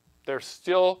 They're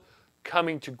still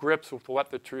coming to grips with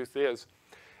what the truth is.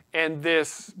 And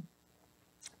this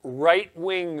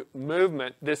right-wing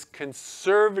movement, this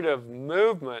conservative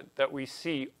movement that we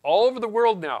see all over the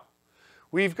world now.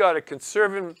 We've got a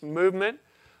conservative movement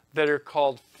that are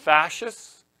called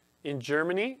fascists in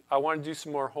Germany. I want to do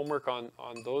some more homework on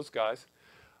those guys.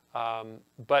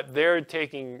 But they're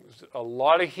taking a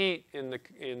lot of heat in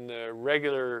the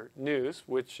regular news,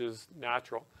 which is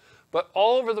natural. But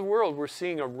all over the world, we're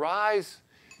seeing a rise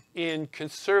in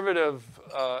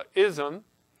conservative-ism,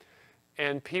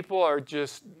 and people are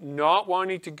just not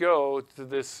wanting to go to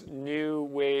this new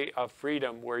way of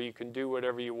freedom where you can do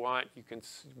whatever you want. You can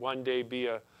one day be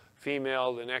a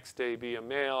female, the next day be a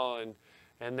male,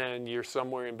 and then you're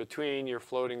somewhere in between. You're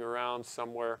floating around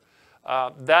somewhere.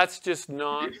 That's just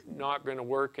not going to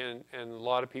work, and a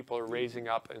lot of people are raising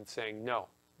up and saying, no,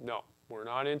 we're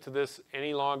not into this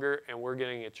any longer, and we're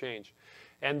getting a change.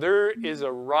 And there is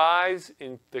a rise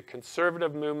in the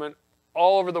conservative movement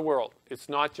all over the world. It's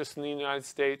not just in the United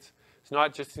States. It's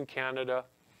not just in Canada.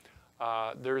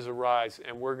 There's a rise,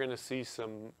 and we're going to see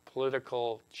some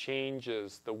political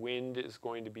changes. The wind is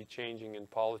going to be changing in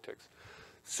politics.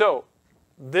 So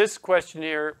this question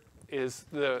here is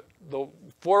the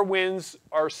four winds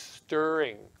are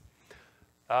stirring.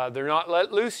 They're not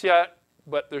let loose yet,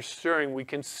 but they're stirring. We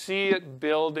can see it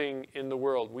building in the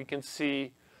world. We can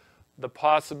see the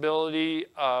possibility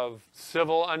of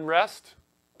civil unrest,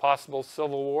 possible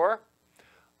civil war.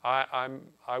 I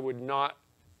would not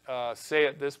say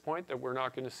at this point that we're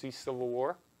not going to see civil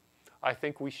war. I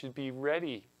think we should be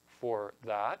ready for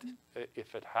that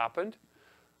if it happened.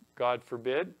 God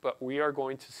forbid, but we are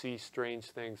going to see strange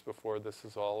things before this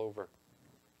is all over.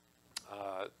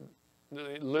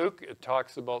 Luke, it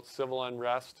talks about civil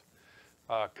unrest,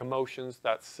 commotions,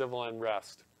 that's civil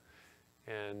unrest.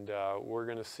 And we're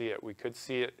going to see it. We could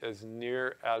see it as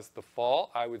near as the fall.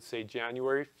 I would say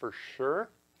January for sure.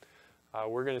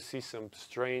 We're going to see some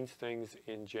strange things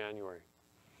in January.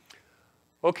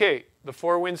 Okay, the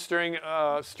four winds stirring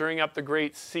up the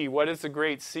great sea. What is the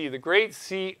great sea? The great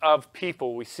sea of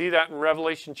people. We see that in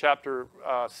Revelation chapter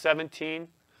 17.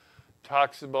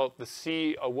 Talks about the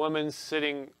sea, a woman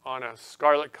sitting on a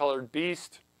scarlet-colored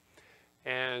beast,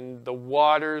 and the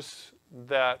waters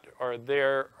that are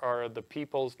there are the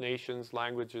peoples, nations,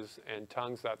 languages, and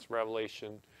tongues. That's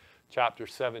Revelation chapter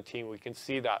 17. We can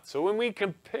see that. So when we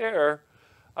compare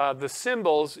the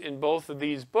symbols in both of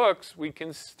these books, we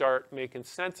can start making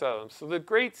sense of them. So the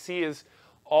Great Sea is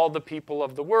all the people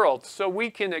of the world. So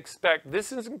we can expect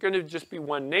this isn't going to just be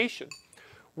one nation.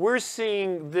 We're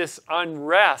seeing this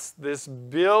unrest, this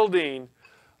building,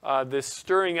 this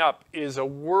stirring up is a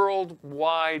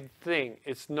worldwide thing.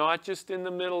 It's not just in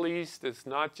the Middle East. It's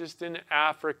not just in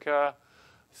Africa.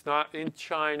 It's not in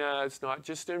China. It's not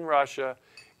just in Russia.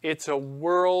 It's a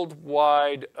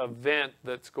worldwide event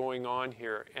that's going on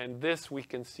here. And this we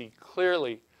can see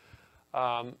clearly.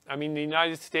 I mean, the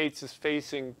United States is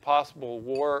facing possible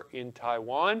war in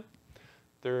Taiwan.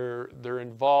 They're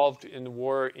involved in the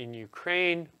war in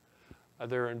Ukraine.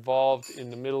 They're involved in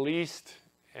the Middle East.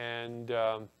 And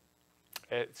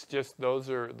it's just those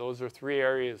are three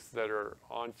areas that are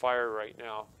on fire right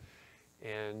now.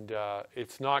 And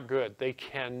it's not good. They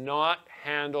cannot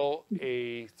handle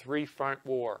a three-front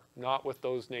war, not with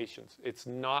those nations. It's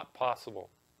not possible.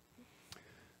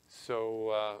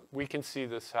 So we can see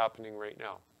this happening right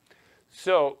now.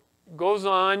 So goes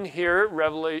on here,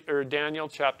 Daniel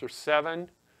chapter 7,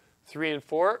 3 and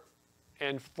 4.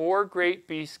 And four great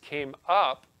beasts came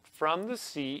up from the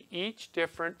sea, each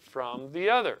different from the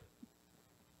other.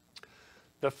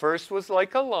 The first was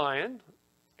like a lion,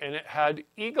 and it had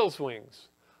eagle's wings.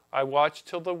 I watched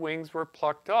till the wings were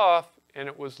plucked off, and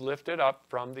it was lifted up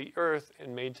from the earth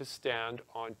and made to stand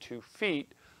on 2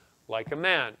 feet like a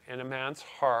man, and a man's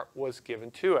heart was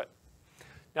given to it.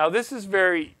 Now this is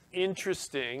very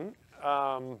interesting.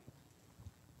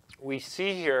 We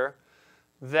see here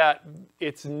that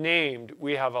it's named.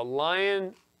 We have a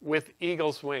lion with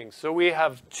eagle's wings. So we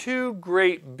have 2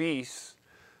 great beasts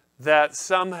that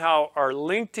somehow are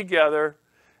linked together,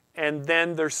 and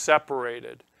then they're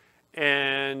separated.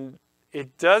 And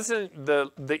it doesn't,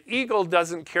 the eagle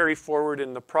doesn't carry forward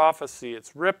in the prophecy.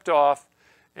 It's ripped off,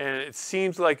 and it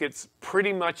seems like it's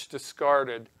pretty much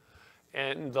discarded.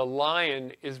 And the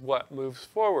lion is what moves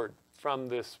forward from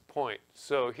this point.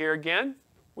 So here again,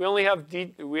 we only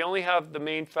have the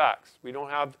main facts. We don't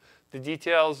have the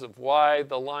details of why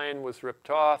the lion was ripped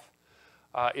off.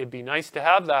 It'd be nice to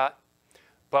have that,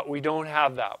 but we don't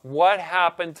have that. What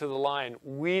happened to the lion?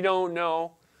 We don't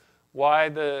know why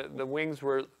the wings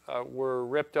were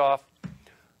ripped off.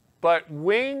 But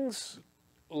wings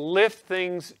lift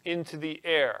things into the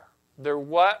air. They're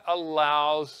what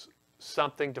allows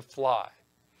something to fly.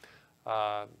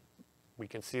 We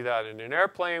can see that in an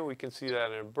airplane. We can see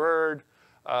that in a bird.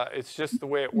 It's just the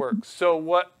way it works.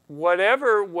 So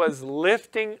whatever was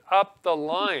lifting up the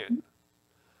lion,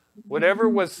 whatever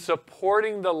was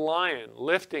supporting the lion,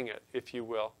 lifting it, if you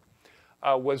will,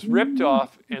 was ripped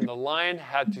off, and the lion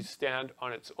had to stand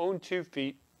on its own 2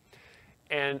 feet.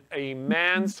 and a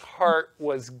man's heart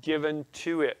was given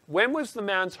to it. When was the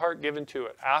man's heart given to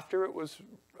it? After it was,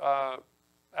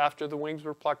 after the wings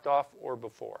were plucked off, or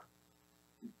before?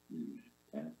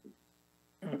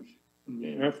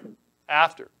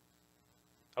 After.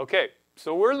 Okay,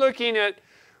 so we're looking at,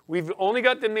 we've only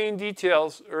got the main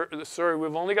details, or sorry,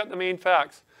 we've only got the main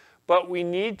facts, but we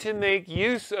need to make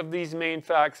use of these main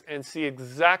facts and see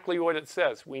exactly what it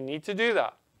says. We need to do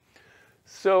that.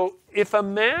 So if a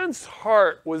man's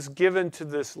heart was given to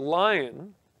this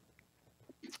lion,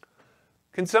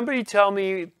 can somebody tell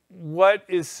me what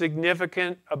is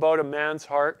significant about a man's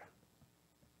heart?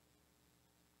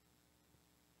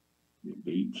 It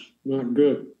beats. Not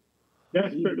good.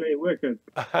 Desperately wicked.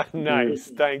 Nice,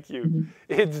 thank you.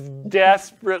 It's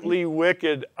desperately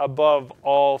wicked above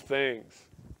all things.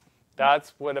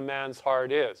 That's what a man's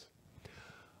heart is.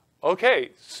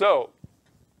 Okay, so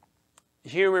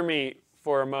humor me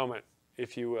for a moment,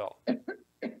 if you will.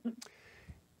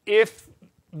 If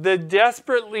the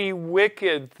desperately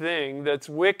wicked thing that's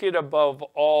wicked above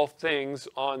all things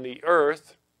on the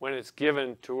earth, when it's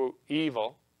given to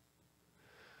evil,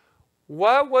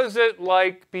 what was it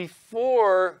like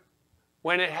before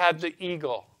when it had the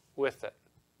eagle with it?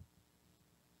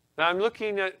 Now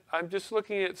I'm just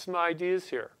looking at some ideas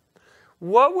here.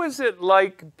 What was it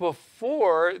like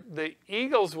before the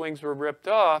eagle's wings were ripped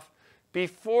off,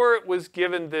 before it was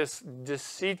given this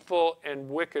deceitful and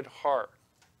wicked heart?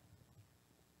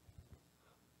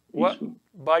 What?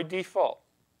 By default?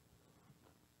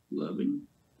 Loving.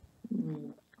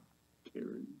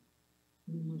 Caring.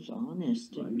 It's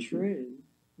honest and true.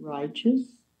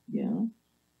 Righteous, yeah.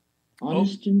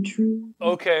 Honest and true.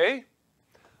 Okay.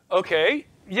 Okay,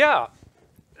 yeah.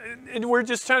 And we're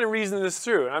just trying to reason this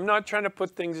through. I'm not trying to put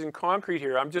things in concrete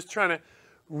here. I'm just trying to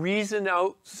reason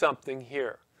out something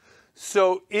here.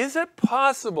 So is it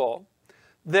possible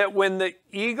that when the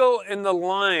eagle and the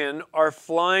lion are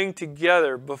flying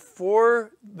together,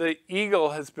 before the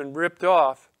eagle has been ripped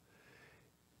off,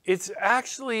 it's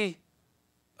actually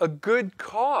a good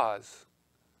cause,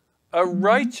 a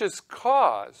righteous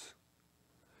cause?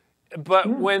 But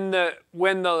when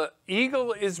the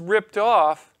eagle is ripped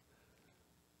off,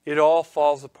 it all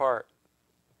falls apart.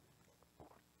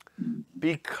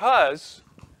 Because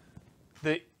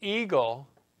the eagle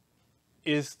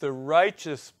is the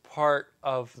righteous part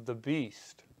of the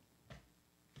beast,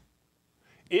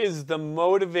 is the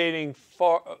motivating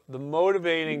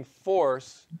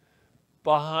force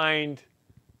behind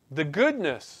the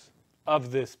goodness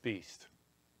of this beast.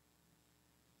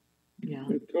 Yeah.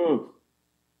 Hey, Tom,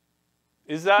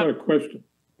 Is that a question?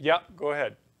 Yeah, go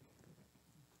ahead.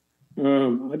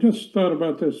 I just thought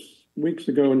about this weeks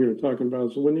ago when you were talking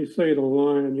about it. So when you say the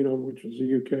lion, which is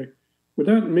the UK, would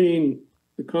that mean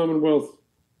the Commonwealth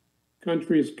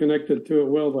countries connected to it,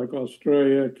 well, like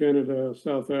Australia, Canada,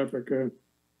 South Africa?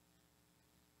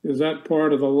 Is that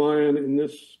part of the lion in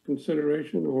this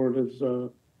consideration, or does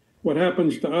what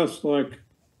happens to us, like,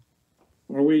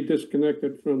 are we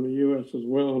disconnected from the U.S. as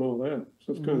well and all that?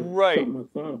 So that's kind of something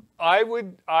I thought.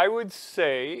 I would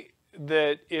say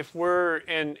that if we're,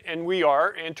 and we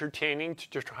are entertaining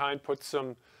to try and put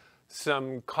some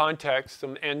context,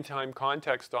 some end time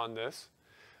context on this,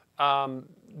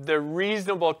 the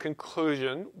reasonable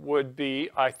conclusion would be,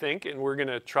 I think, and we're going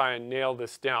to try and nail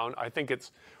this down, I think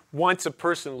it's, once a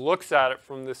person looks at it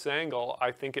from this angle,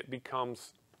 I think it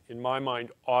becomes, in my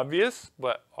mind, obvious,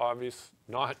 but obvious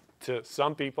not to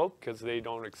some people because they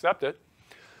don't accept it.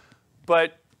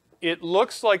 But it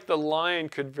looks like the lion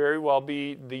could very well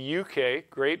be the UK,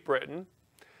 Great Britain,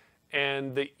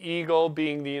 and the eagle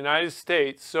being the United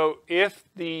States. So if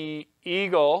the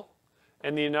eagle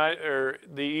and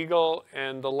the eagle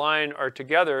and the lion are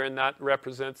together, and that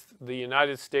represents the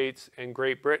United States and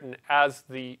Great Britain as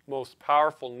the most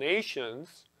powerful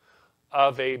nations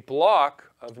of a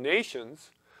block of nations,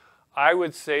 I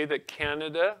would say that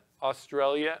Canada,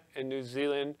 Australia, and New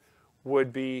Zealand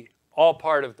would be all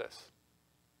part of this.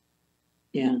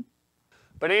 Yeah.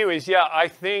 But anyways, yeah, I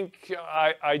think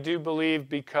I do believe,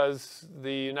 because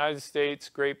the United States,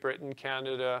 Great Britain,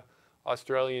 Canada,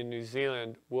 Australia, and New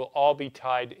Zealand will all be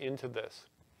tied into this.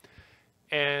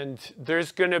 And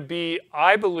there's going to be,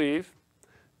 I believe,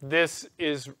 this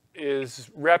is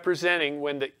representing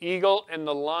when the eagle and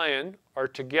the lion are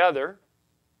together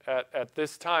at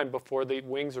this time before the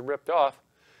wings are ripped off,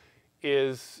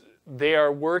 is they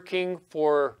are working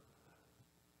for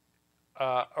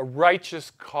a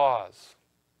righteous cause.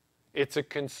 It's a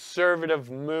conservative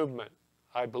movement.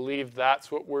 I believe that's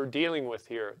what we're dealing with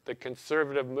here, the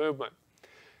conservative movement.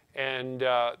 And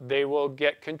they will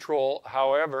get control.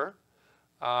 However,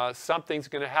 something's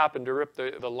going to happen to rip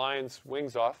the lion's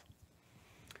wings off.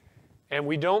 And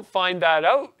we don't find that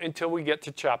out until we get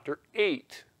to chapter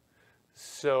 8.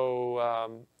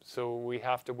 So, so we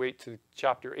have to wait to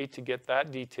chapter 8 to get that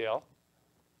detail.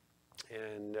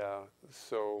 And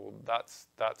so that's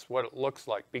what it looks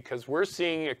like, because we're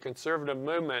seeing a conservative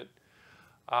movement.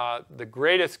 The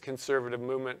greatest conservative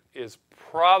movement is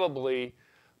probably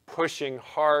pushing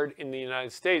hard in the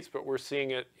United States, but we're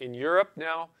seeing it in Europe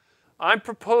now. I'm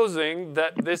proposing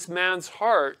that this man's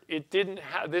heart,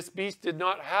 this beast did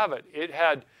not have it. It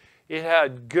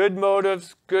had good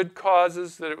motives, good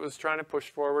causes that it was trying to push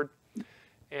forward,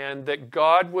 and that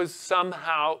God was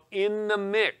somehow in the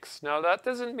mix. Now, that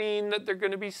doesn't mean that they're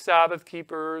going to be Sabbath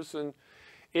keepers, and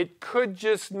it could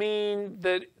just mean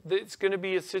that it's going to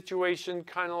be a situation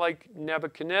kind of like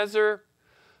Nebuchadnezzar,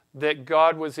 that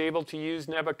God was able to use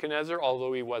Nebuchadnezzar,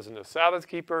 although he wasn't a Sabbath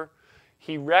keeper.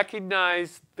 He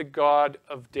recognized the God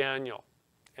of Daniel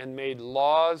and made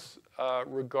laws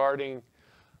regarding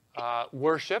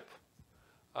worship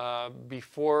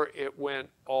before it went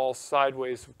all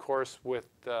sideways, of course, with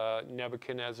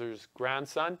Nebuchadnezzar's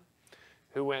grandson,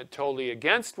 who went totally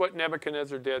against what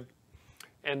Nebuchadnezzar did,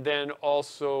 and then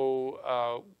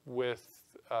also with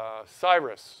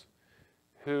Cyrus,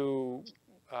 who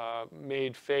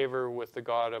made favor with the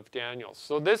God of Daniel.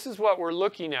 So this is what we're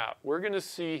looking at. We're going to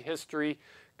see history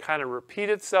kind of repeat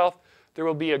itself. There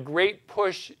will be a great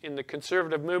push in the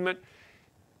conservative movement.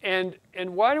 And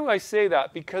why do I say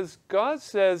that? Because God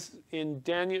says in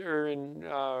Daniel, or in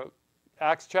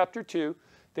Acts chapter 2,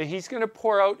 that he's going to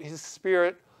pour out his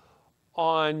Spirit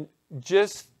on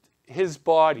just his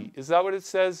body. Is that what it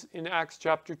says in Acts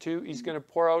chapter 2? He's going to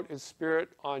pour out his Spirit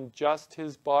on just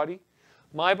his body.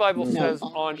 My Bible says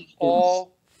on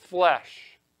all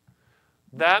flesh.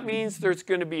 That means there's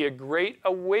going to be a great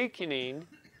awakening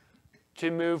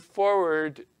to move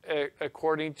forward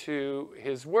according to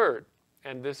his word.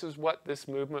 And this is what this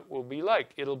movement will be like.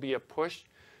 It'll be a push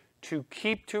to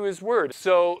keep to his word.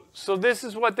 So this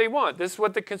is what they want. This is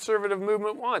what the conservative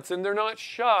movement wants. And they're not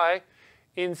shy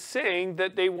in saying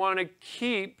that they want to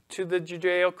keep to the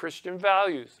Judeo-Christian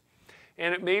values.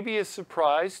 And it may be a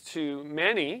surprise to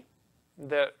many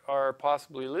that are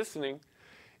possibly listening,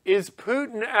 is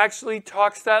Putin actually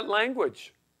talks that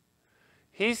language.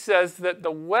 He says that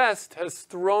the West has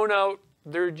thrown out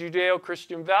their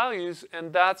Judeo-Christian values,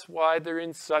 and that's why they're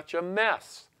in such a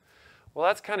mess. Well,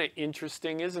 that's kind of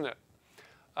interesting, isn't it?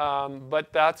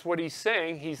 But that's what he's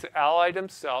saying. He's allied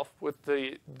himself with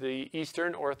the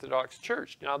Eastern Orthodox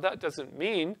Church. Now, that doesn't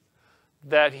mean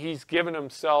that he's given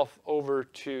himself over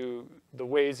to the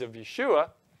ways of Yeshua,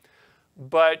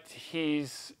 but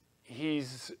he's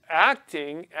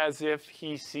acting as if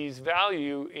he sees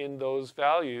value in those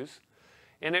values.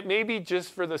 And it may be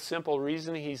just for the simple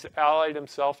reason he's allied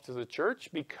himself to the church,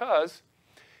 because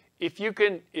if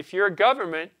you're a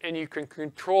government and you can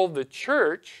control the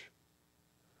church,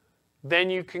 then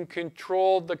you can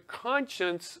control the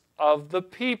conscience of the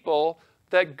people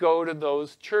that go to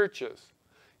those churches.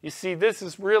 You see, this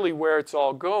is really where it's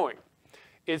all going.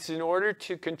 It's in order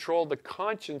to control the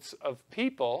conscience of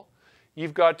people,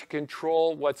 you've got to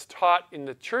control what's taught in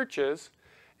the churches,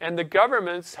 and the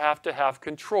governments have to have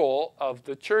control of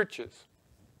the churches.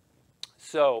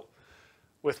 So,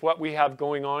 with what we have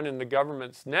going on in the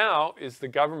governments now, is the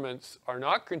governments are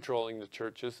not controlling the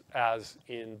churches as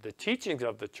in the teachings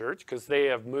of the church, because they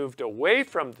have moved away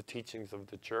from the teachings of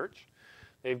the church.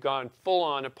 They've gone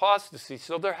full-on apostasy.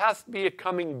 So there has to be a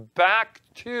coming back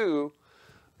to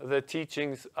the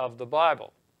teachings of the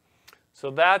Bible.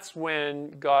 So that's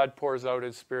when God pours out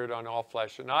his Spirit on all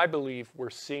flesh. And I believe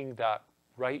we're seeing that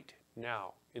right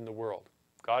now in the world.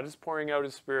 God is pouring out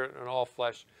his Spirit on all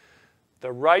flesh.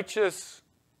 The righteous,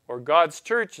 or God's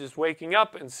church, is waking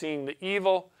up and seeing the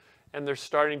evil, and they're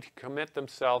starting to commit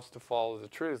themselves to follow the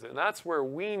truth. And that's where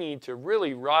we need to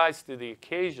really rise to the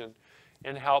occasion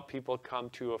and help people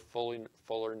come to a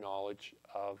fuller knowledge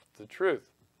of the truth.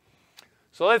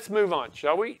 So let's move on,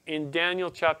 shall we? In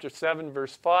Daniel chapter 7,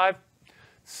 verse 5,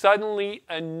 suddenly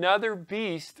another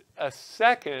beast, a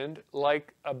second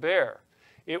like a bear.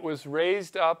 It was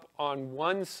raised up on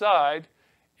one side,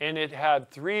 and it had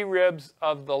 3 ribs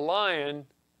of the lion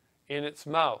in its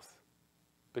mouth,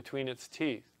 between its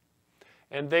teeth.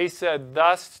 And they said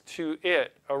thus to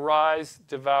it, arise,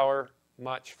 devour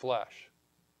much flesh.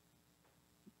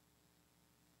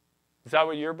 Is that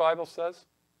what your Bible says?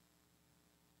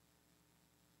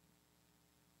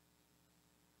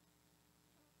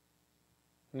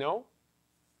 No?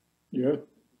 Yeah.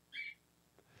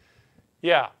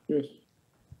 Yeah. Yes.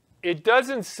 It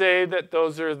doesn't say that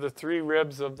those are the 3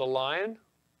 ribs of the lion.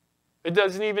 It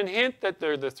doesn't even hint that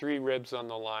they're the 3 ribs on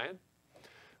the lion.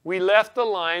 We left the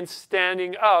lion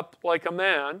standing up like a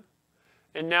man,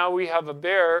 and now we have a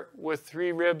bear with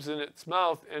 3 ribs in its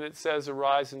mouth, and it says,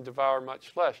 arise and devour much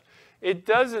flesh. It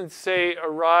doesn't say,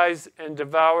 arise and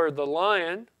devour the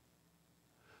lion.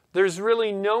 There's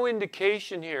really no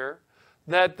indication here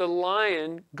that the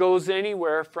lion goes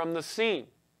anywhere from the scene.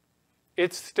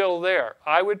 It's still there.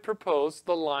 I would propose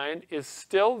the lion is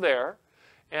still there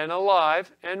and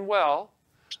alive and well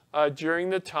during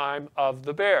the time of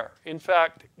the bear. In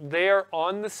fact, they are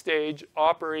on the stage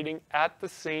operating at the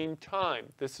same time.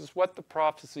 This is what the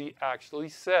prophecy actually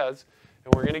says,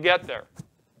 and we're going to get there.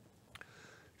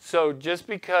 So just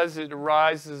because it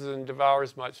arises and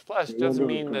devours much flesh doesn't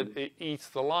mean that it eats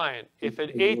the lion. If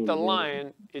it ate the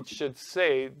lion, it should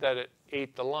say that it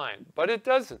ate the lion. But it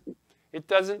doesn't. It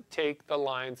doesn't take the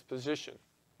lion's position.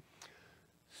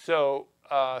 So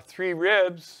 3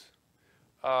 ribs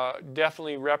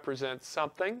definitely represents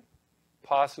something.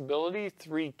 Possibility,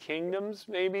 3 kingdoms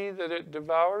maybe that it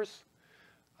devours.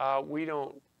 We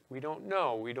don't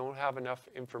know. We don't have enough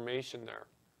information there.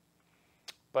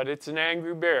 But it's an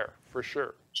angry bear, for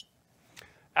sure.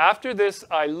 After this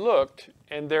I looked,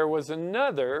 and there was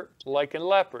another like a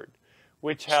leopard,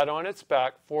 which had on its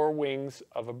back 4 wings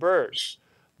of a bird.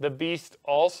 The beast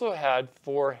also had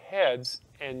 4 heads,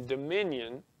 and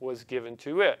dominion was given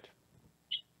to it.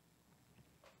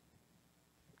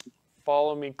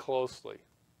 Follow me closely.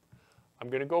 I'm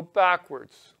going to go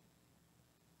backwards.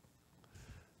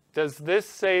 Does this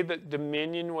say that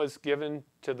dominion was given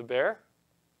to the bear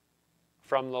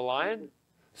from the lion?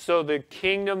 So the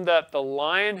kingdom that the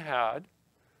lion had,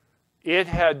 it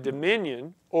had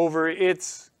dominion over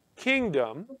its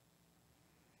kingdom,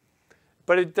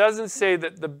 but it doesn't say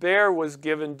that the bear was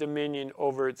given dominion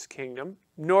over its kingdom,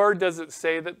 nor does it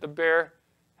say that the bear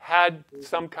had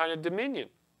some kind of dominion.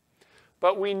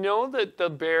 But we know that the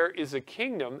bear is a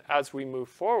kingdom as we move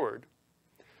forward.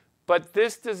 But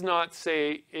this does not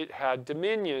say it had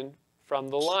dominion from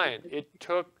the lion. It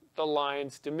took the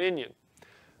lion's dominion.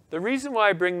 The reason why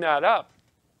I bring that up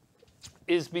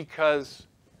is because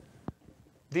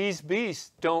these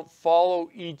beasts don't follow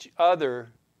each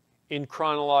other in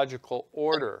chronological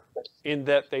order, in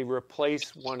that they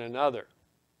replace one another.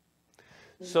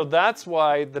 So that's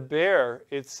why the bear,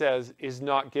 it says, is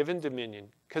not given dominion,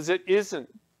 because it isn't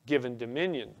given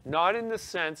dominion, not in the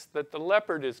sense that the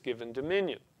leopard is given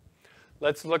dominion.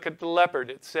 Let's look at the leopard.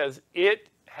 It says it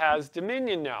has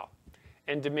dominion now,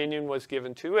 and dominion was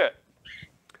given to it.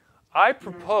 I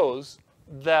propose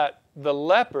that the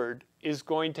leopard is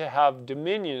going to have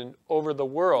dominion over the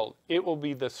world. It will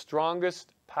be the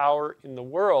strongest power in the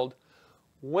world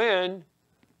when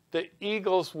the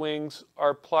eagle's wings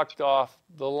are plucked off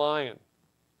the lion.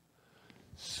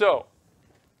 So,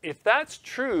 if that's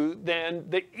true, then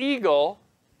the eagle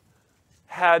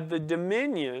had the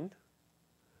dominion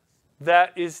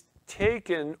that is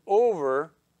taken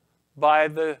over by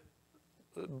the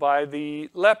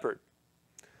leopard.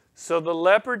 So the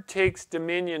leopard takes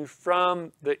dominion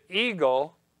from the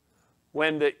eagle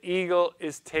when the eagle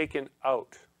is taken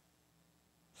out.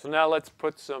 So now let's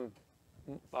put some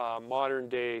modern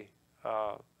day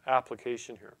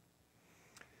application here.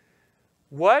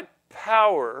 What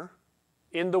power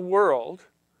in the world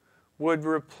would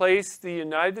replace the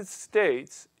United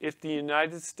States if the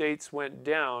United States went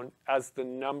down as the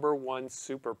 #1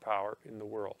 superpower in the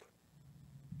world?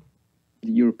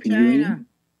 The European Union?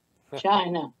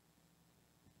 China.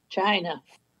 China.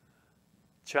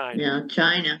 China. Yeah,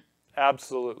 China.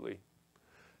 Absolutely.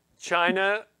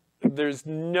 China, there's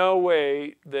no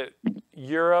way that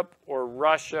Europe or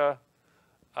Russia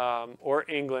or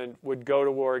England would go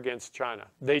to war against China.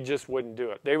 They just wouldn't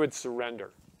do it. They would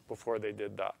surrender before they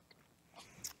did that.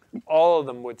 All of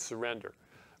them would surrender.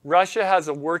 Russia has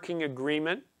a working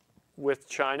agreement with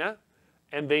China,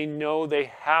 and they know they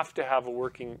have to have a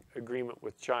working agreement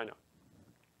with China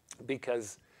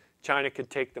because China could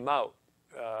take them out.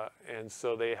 And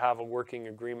so they have a working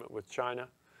agreement with China.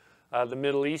 The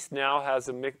Middle East now has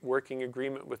a working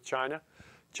agreement with China.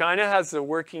 China has a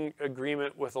working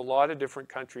agreement with a lot of different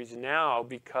countries now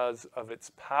because of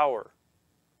its power.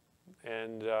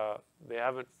 And they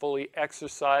haven't fully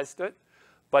exercised it,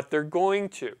 but they're going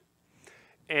to.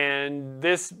 And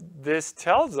this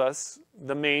tells us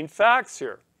the main facts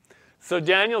here. So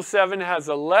Daniel 7 has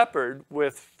a leopard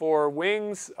with 4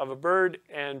 wings of a bird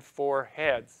and 4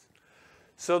 heads.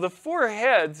 So the 4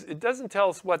 heads, it doesn't tell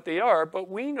us what they are, but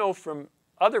we know from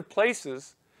other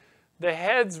places the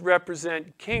heads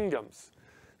represent kingdoms.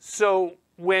 So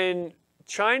when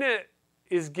China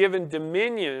is given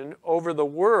dominion over the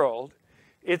world,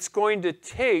 it's going to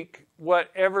take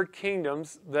whatever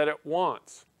kingdoms that it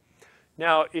wants.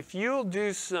 Now, if you'll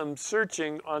do some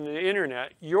searching on the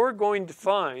internet, you're going to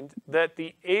find that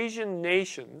the Asian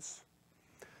nations,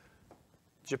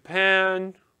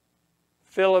 Japan,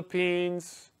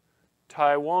 Philippines,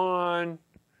 Taiwan,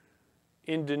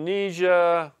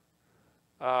 Indonesia,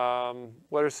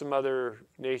 what are some other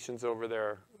nations over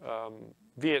there?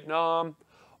 Vietnam,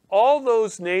 all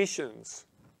those nations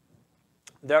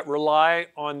that rely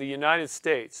on the United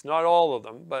States, not all of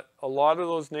them, but a lot of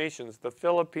those nations, the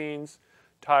Philippines,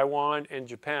 Taiwan, and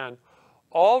Japan,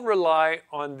 all rely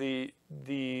on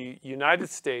the United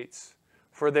States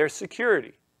for their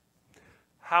security.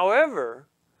 However,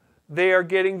 they are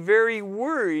getting very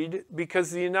worried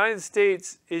because the United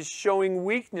States is showing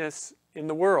weakness in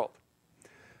the world.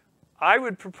 I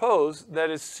would propose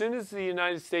that as soon as the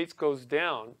United States goes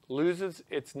down, loses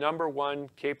its #1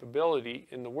 capability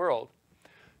in the world,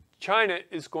 China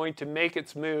is going to make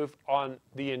its move on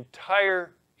the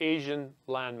entire Asian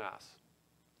landmass,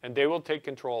 and they will take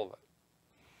control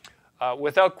of it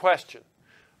without question.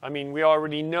 I mean, we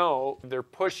already know they're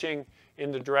pushing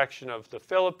in the direction of the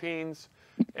Philippines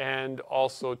and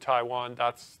also Taiwan.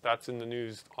 That's in the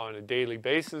news on a daily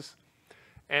basis.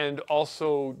 And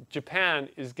also Japan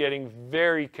is getting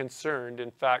very concerned.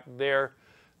 In fact, they're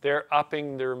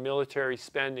upping their military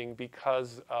spending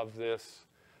because of this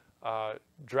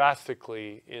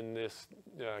drastically in this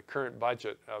current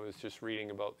budget I was just reading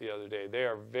about the other day. They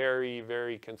are very,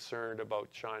 very concerned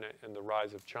about China and the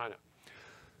rise of China.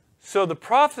 So the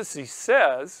prophecy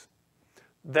says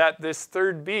that this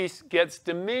third beast gets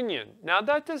dominion. Now,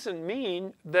 that doesn't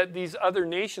mean that these other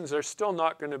nations are still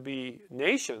not going to be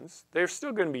nations. They're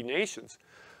still going to be nations.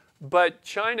 But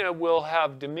China will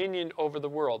have dominion over the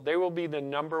world. They will be the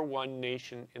 #1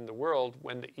 nation in the world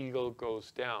when the eagle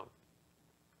goes down.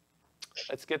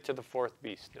 Let's get to the fourth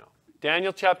beast now.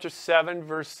 Daniel chapter 7,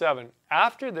 verse 7.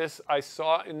 After this I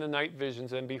saw in the night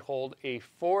visions, and behold, a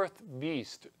fourth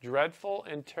beast, dreadful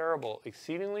and terrible,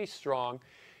 exceedingly strong.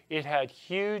 It had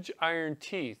huge iron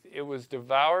teeth. It was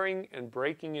devouring and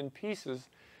breaking in pieces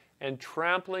and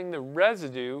trampling the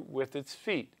residue with its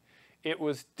feet. It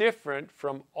was different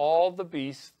from all the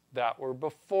beasts that were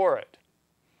before it.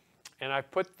 And I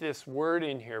put this word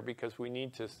in here because we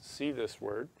need to see this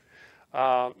word.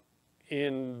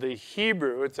 In the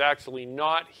Hebrew, it's actually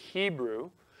not Hebrew.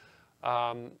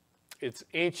 It's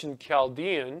ancient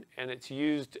Chaldean, and it's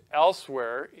used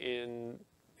elsewhere in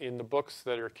the books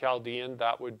that are Chaldean.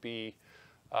 That would be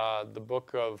the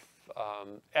book of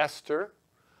Esther,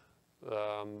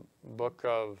 book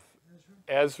of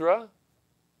Ezra,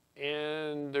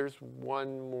 and there's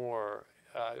one more.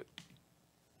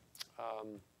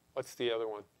 What's the other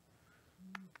one?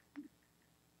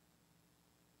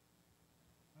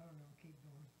 I don't know, keep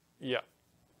going. Yeah,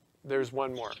 there's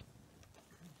one more.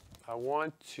 I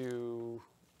want to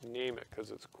name it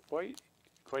because it's quite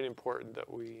important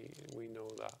that we know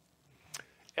that.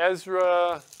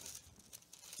 Ezra,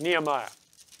 Nehemiah.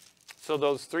 So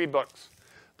those three books.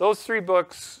 Those three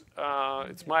books,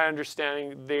 it's my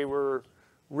understanding, they were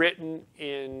written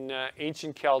in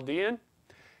ancient Chaldean.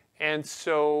 And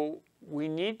so we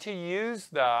need to use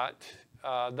that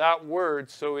word.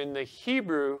 So in the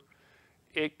Hebrew,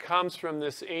 it comes from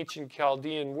this ancient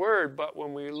Chaldean word. But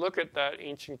when we look at that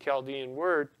ancient Chaldean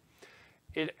word,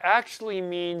 it actually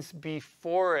means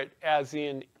before it, as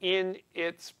in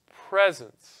its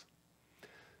presence.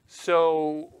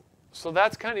 So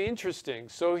that's kind of interesting.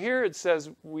 So here it says,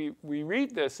 we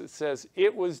read this, it says,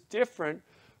 it was different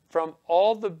from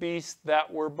all the beasts that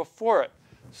were before it.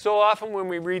 So often when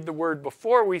we read the word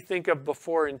before, we think of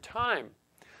before in time.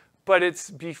 But it's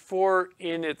before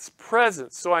in its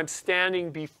presence. So I'm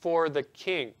standing before the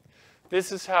king.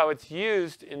 This is how it's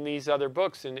used in these other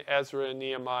books, in Ezra and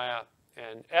Nehemiah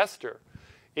and Esther.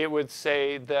 It would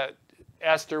say that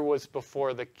Esther was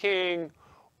before the king,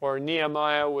 or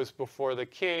Nehemiah was before the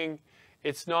king.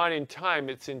 It's not in time,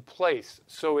 it's in place.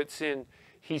 So it's in,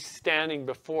 he's standing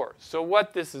before. So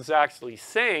what this is actually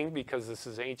saying, because this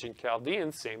is ancient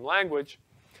Chaldean, same language,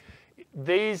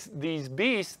 these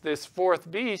beasts, this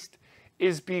fourth beast,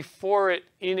 is before it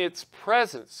in its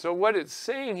presence. So what it's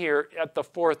saying here at the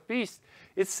fourth beast,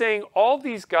 it's saying all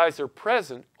these guys are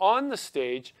present on the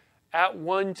stage at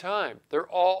one time. They're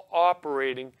all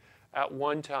operating at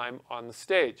one time on the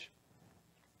stage.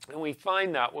 And we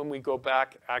find that when we go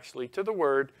back actually to the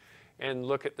word and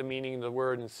look at the meaning of the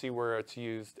word and see where it's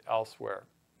used elsewhere.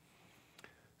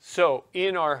 So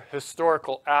in our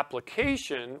historical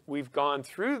application, we've gone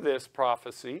through this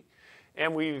prophecy,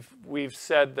 and we've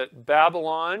said that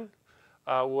Babylon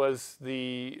was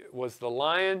the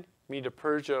lion,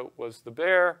 Medo-Persia was the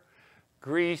bear,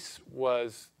 Greece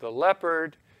was the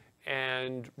leopard,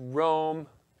 And Rome,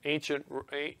 ancient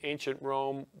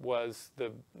Rome, was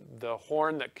the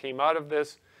horn that came out of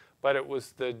this, but it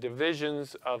was the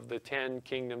divisions of the 10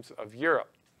 kingdoms of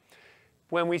Europe.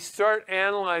 When we start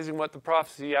analyzing what the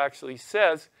prophecy actually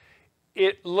says,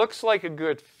 it looks like a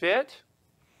good fit,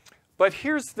 but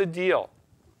here's the deal.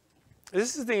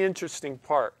 This is the interesting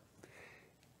part.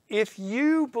 If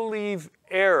you believe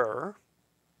error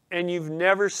and you've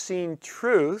never seen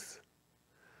truth,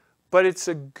 but it's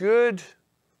a good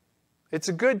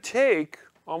take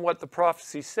on what the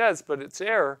prophecy says, but it's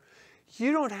error,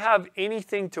 you don't have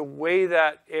anything to weigh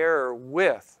that error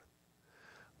with.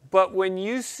 But when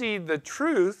you see the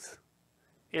truth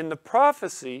in the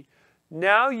prophecy,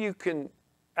 now you can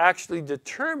actually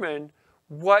determine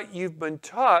what you've been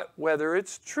taught, whether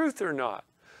it's truth or not.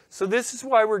 So this is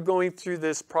why we're going through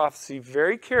this prophecy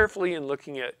very carefully and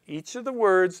looking at each of the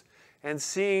words and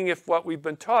seeing if what we've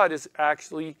been taught is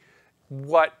actually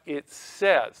what it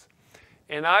says.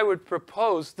 And I would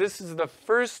propose this is the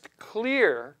first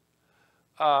clear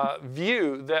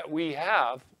view that we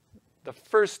have, the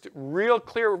first real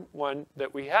clear one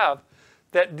that we have,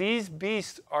 that these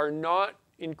beasts are not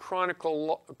in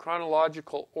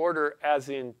chronological order as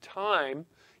in time,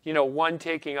 you know, one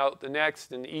taking out the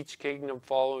next and each kingdom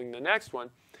following the next one.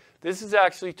 This is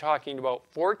actually talking about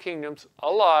 4 kingdoms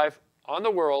alive on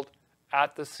the world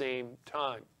at the same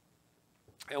time.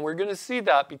 And we're going to see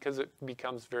that because it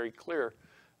becomes very clear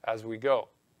as we go.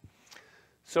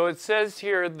 So it says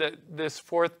here that this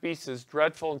 4th beast is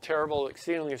dreadful and terrible,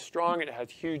 exceedingly strong. It had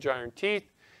huge iron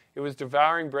teeth. It was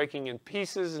devouring, breaking in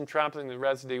pieces, and trampling the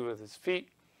residue with his feet.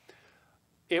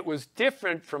 It was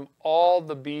different from all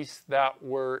the beasts that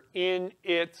were in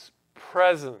its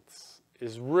presence,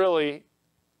 is really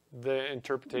the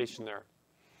interpretation there.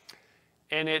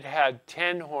 And it had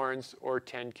 10 horns or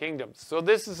 10 kingdoms. So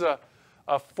this is a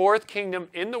 4th kingdom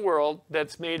in the world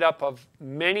that's made up of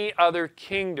many other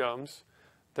kingdoms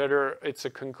that are, it's a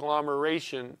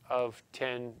conglomeration of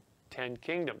 10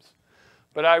 kingdoms.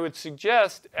 But I would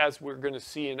suggest, as we're going to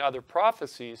see in other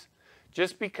prophecies,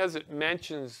 just because it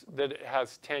mentions that it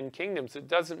has 10 kingdoms, it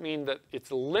doesn't mean that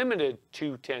it's limited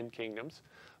to 10 kingdoms,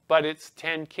 but it's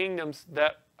 10 kingdoms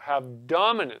that have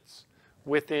dominance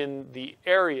within the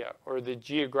area or the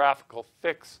geographical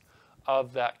fix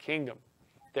of that kingdom.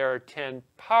 There are 10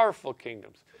 powerful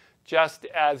kingdoms, just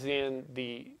as in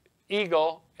the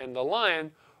eagle and the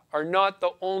lion are not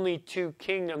the only 2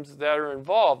 kingdoms that are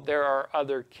involved. There are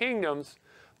other kingdoms,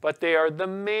 but they are the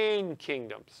main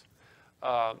kingdoms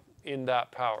in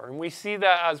that power. And we see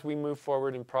that as we move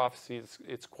forward in prophecy.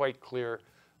 It's quite clear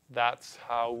that's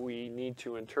how we need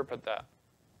to interpret that.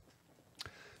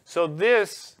 So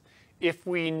this, if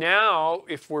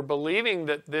we're believing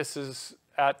that this is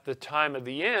at the time of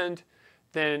the end,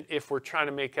 then if we're trying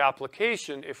to make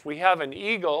application, if we have an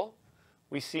eagle,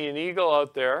 we see an eagle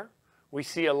out there, we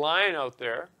see a lion out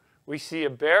there, we see a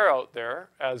bear out there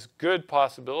as good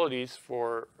possibilities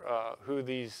for who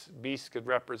these beasts could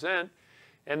represent.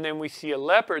 And then we see a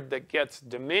leopard that gets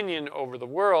dominion over the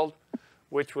world,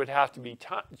 which would have to be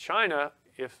China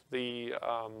if the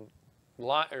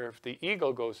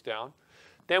eagle goes down.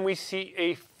 Then we see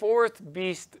a 4th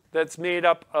beast that's made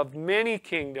up of many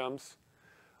kingdoms.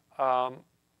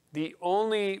 The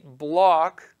only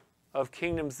block of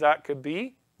kingdoms that could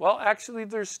be, well, actually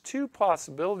there's 2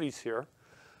 possibilities here.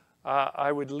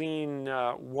 I would lean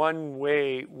one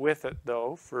way with it,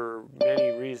 though, for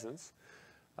many reasons.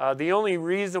 The only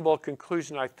reasonable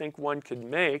conclusion I think one could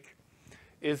make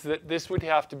is that this would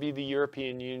have to be the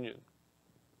European Union.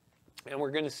 And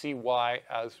we're going to see why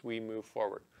as we move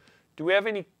forward. Do we have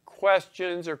any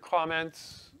questions or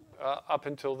comments up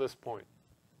until this point?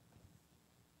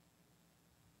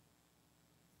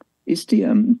 Is the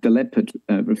leopard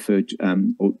referred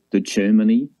or the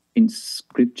Germany in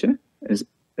Scripture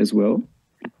as well?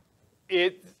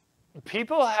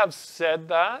 People have said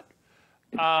that.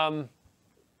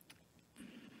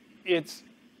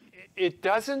 It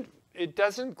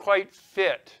doesn't quite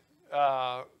fit.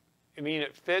 I mean,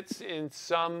 it fits in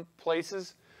some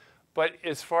places, but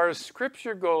as far as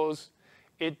Scripture goes,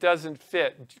 it doesn't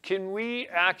fit. Can we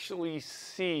actually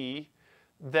see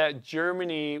that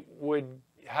Germany would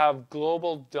have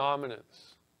global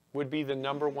dominance, would be the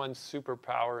 #1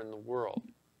 superpower in the world?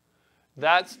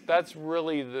 That's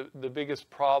really the biggest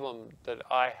problem that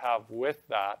I have with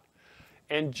that.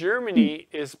 And Germany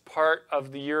is part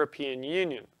of the European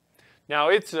Union. Now,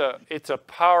 it's a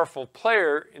powerful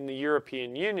player in the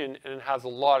European Union and it has a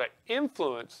lot of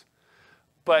influence.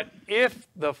 But if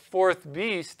the 4th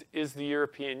beast is the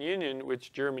European Union,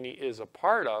 which Germany is a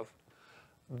part of,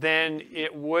 then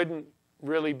it wouldn't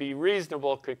really be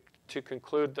reasonable to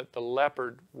conclude that the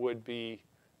leopard would be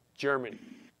Germany.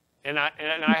 And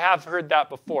I have heard that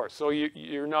before, so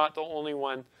you're not the only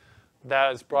one that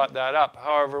has brought that up.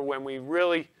 However, when we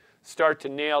really start to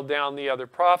nail down the other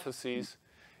prophecies,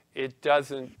 it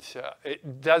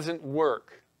doesn't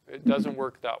work. It doesn't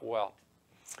work that well.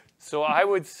 So I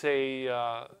would say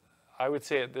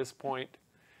at this point,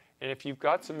 and if you've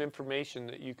got some information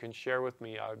that you can share with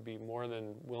me, I would be more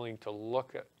than willing to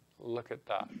look at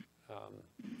that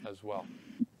as well.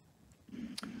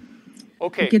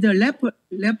 Okay. Okay, the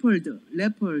leopard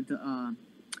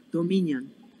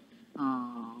dominion.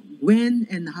 When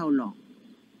and how long?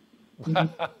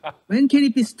 When can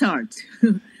it be start?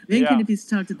 When can it be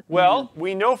started? Well,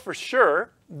 we know for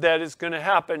sure that it's going to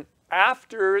happen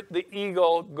after the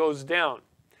eagle goes down.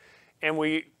 And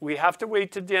we have to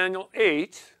wait to Daniel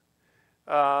 8,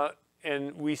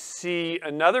 and we see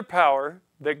another power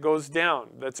that goes down,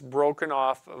 that's broken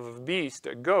off of a beast,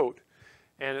 a goat,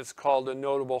 and it's called a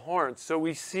notable horn. So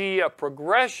we see a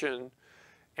progression,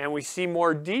 and we see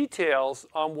more details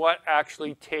on what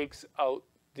actually takes out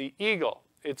the eagle.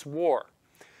 It's war.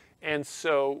 And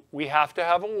so we have to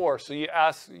have a war. So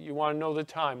you want to know the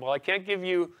time. Well, I can't give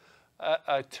you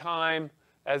a time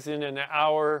as in an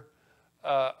hour,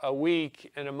 a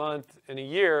week, and a month, and a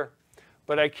year,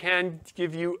 but I can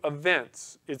give you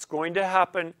events. It's going to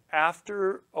happen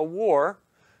after a war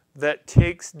that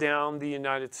takes down the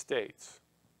United States.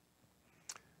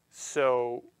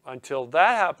 So until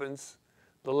that happens,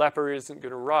 the leopard isn't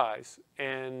going to rise,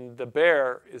 and the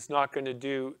bear is not going to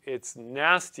do its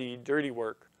nasty, dirty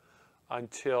work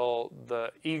until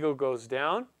the eagle goes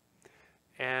down,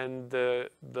 and the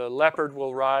leopard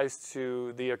will rise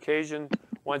to the occasion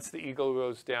once the eagle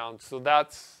goes down. So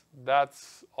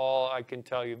that's all I can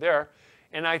tell you there.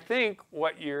 And I think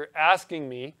what you're asking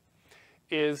me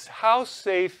is, how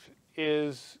safe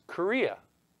is Korea?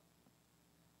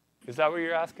 Is that what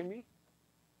you're asking me?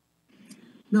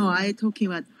 No, I'm talking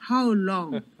about how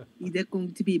long is it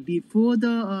going to be before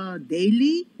the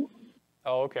daily?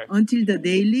 Oh, okay. Until the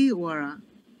daily, or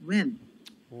when?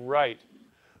 Right.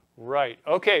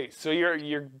 Okay, so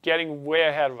you're getting way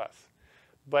ahead of us,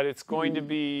 but it's going to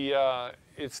be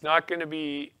it's not going to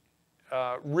be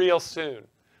real soon.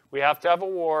 We have to have a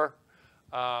war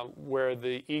where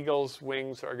the eagle's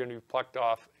wings are going to be plucked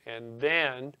off, and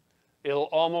then it'll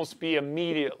almost be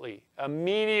immediately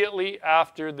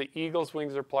after the eagle's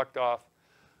wings are plucked off,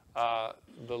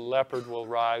 the leopard will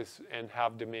rise and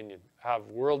have dominion, have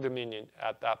world dominion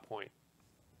at that point.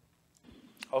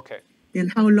 Okay.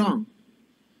 Then how long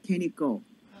can it go?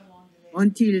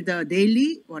 Until the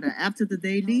daily, or after the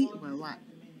daily, or what?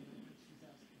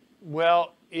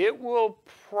 Well, it will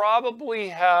probably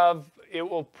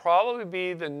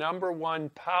be the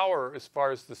 #1 power as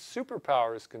far as the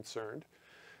superpower is concerned,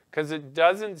 because it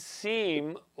doesn't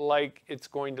seem like it's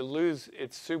going to lose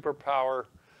its superpower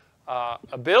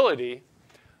ability.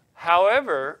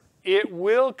 However, it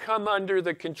will come under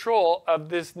the control of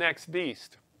this next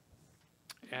beast.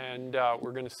 And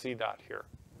we're going to see that here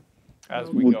as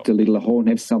we go. Would the little horn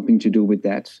have something to do with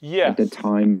that at the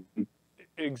time?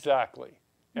 Exactly.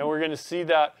 And we're going to see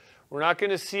that. We're not going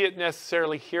to see it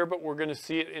necessarily here, but we're going to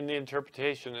see it in the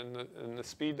interpretation and the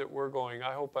speed that we're going.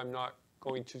 I hope I'm not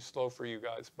going too slow for you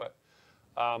guys, but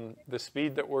the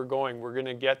speed that we're going, we're going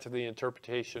to get to the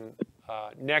interpretation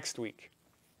next week.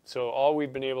 So all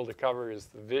we've been able to cover is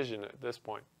the vision at this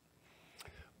point.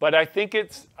 But I think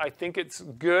it's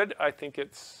good. I think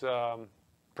it's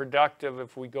productive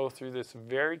if we go through this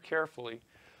very carefully,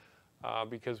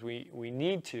 because we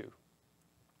need to.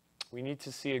 We need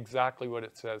to see exactly what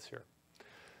it says here.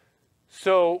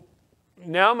 So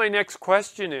now my next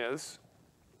question is,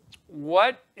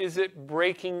 what is it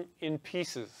breaking in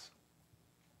pieces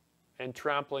and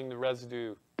trampling the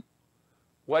residue?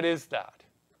 What is that?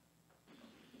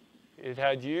 It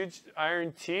had huge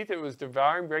iron teeth. It was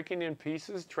devouring, breaking in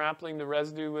pieces, trampling the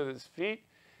residue with its feet.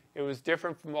 It was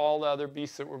different from all the other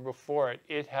beasts that were before it.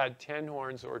 It had 10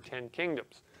 horns or 10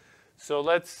 kingdoms. So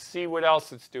let's see what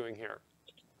else it's doing here.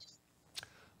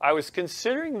 I was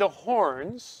considering the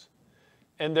horns,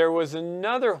 and there was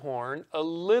another horn, a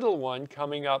little one,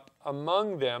 coming up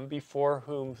among them, before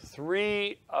whom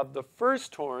 3 of the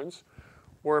first horns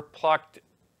were plucked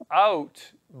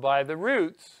out by the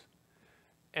roots.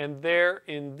 And there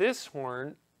in this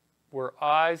horn were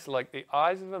eyes like the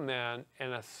eyes of a man,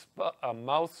 and a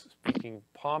mouth speaking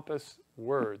pompous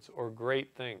words or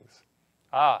great things.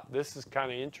 This is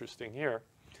kind of interesting here.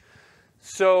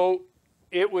 So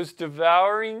it was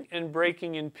devouring and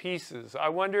breaking in pieces. I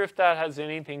wonder if that has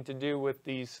anything to do with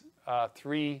these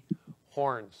 3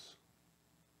 horns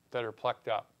that are plucked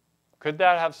up. Could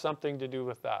that have something to do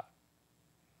with that?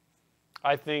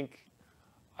 I think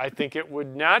it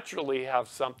would naturally have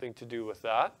something to do with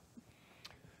that.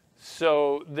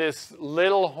 So this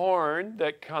little horn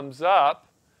that comes up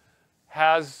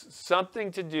has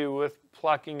something to do with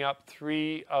plucking up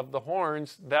 3 of the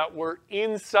horns that were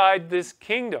inside this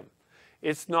kingdom.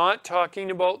 It's not talking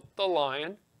about the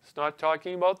lion, it's not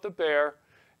talking about the bear,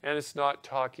 and it's not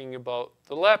talking about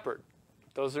the leopard.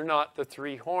 Those are not the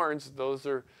 3 horns. Those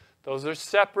are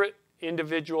separate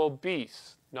individual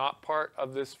beasts, not part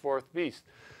of this 4th beast.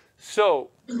 So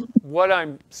what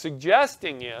I'm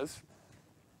suggesting is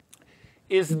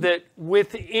that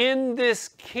within this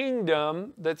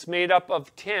kingdom that's made up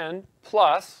of 10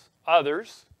 plus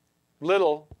others,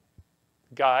 little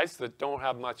guys that don't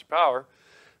have much power,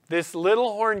 this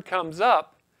little horn comes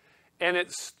up and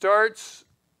it starts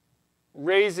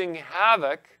raising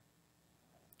havoc,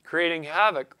 creating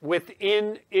havoc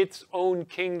within its own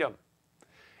kingdom.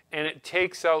 And it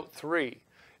takes out 3.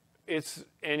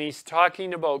 And he's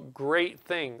talking about great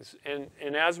things.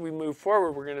 And as we move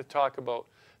forward, we're going to talk about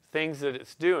things that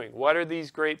it's doing. What are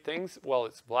these great things? Well,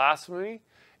 it's blasphemy.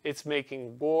 It's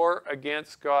making war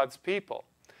against God's people.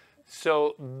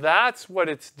 So that's what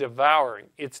it's devouring.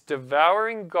 It's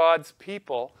devouring God's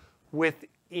people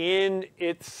within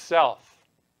itself.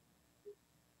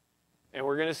 And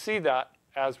we're going to see that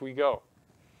as we go.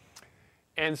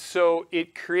 And so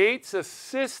it creates a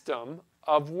system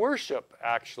of worship,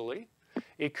 actually.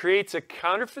 It creates a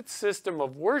counterfeit system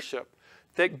of worship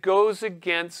that goes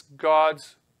against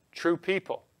God's true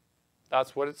people.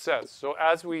 That's what it says. So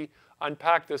as we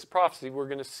unpack this prophecy, we're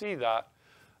going to see that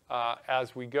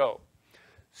as we go.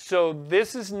 So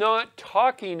this is not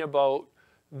talking about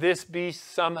this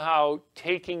beast somehow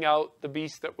taking out the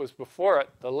beast that was before it,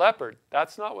 the leopard.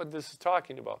 That's not what this is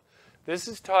talking about. This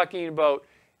is talking about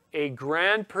a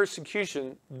grand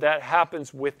persecution that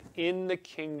happens within the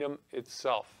kingdom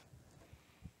itself.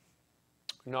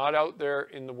 Not out there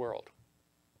in the world,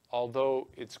 although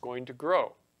it's going to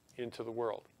grow into the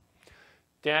world.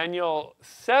 Daniel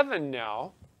 7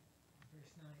 now,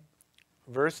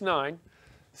 verse 9,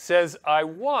 says, I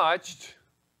watched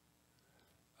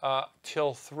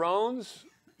till thrones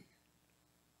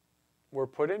were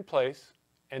put in place,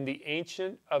 and the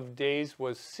Ancient of Days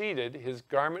was seated. His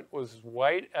garment was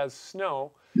white as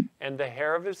snow, and the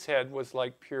hair of his head was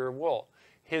like pure wool.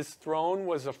 His throne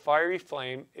was a fiery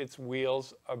flame, its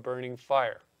wheels a burning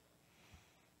fire.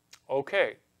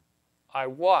 Okay, I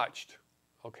watched.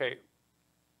 Okay,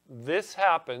 this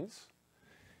happens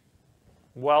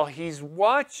while he's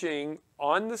watching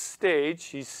on the stage.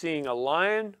 He's seeing a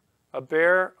lion, a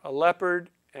bear, a leopard,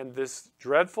 and this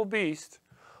dreadful beast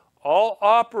all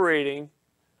operating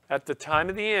at the time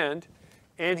of the end.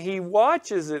 And he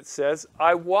watches, it says,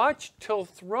 I watched till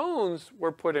thrones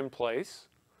were put in place,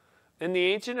 and the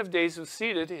Ancient of Days was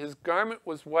seated. His garment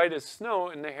was white as snow,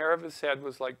 and the hair of his head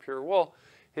was like pure wool.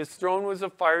 His throne was a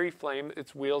fiery flame,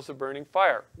 its wheels a burning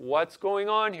fire. What's going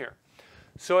on here?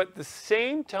 So at the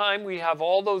same time we have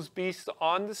all those beasts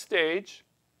on the stage,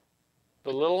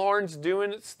 the little horn's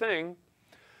doing its thing,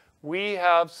 we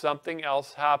have something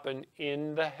else happen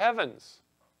in the heavens.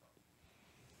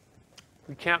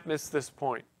 We can't miss this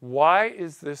point. Why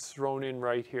is this thrown in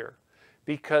right here?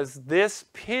 Because this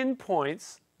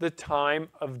pinpoints the time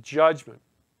of judgment.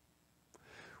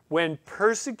 When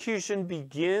persecution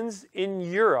begins in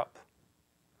Europe,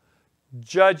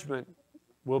 judgment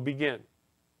will begin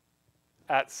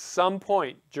at some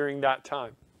point during that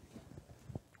time.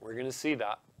 We're going to see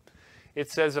that. It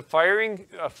says, a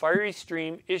fiery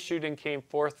stream issued and came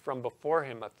forth from before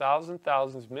him. 1,000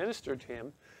 thousands ministered to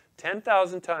him.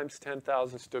 10,000 times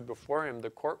 10,000 stood before him. The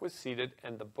court was seated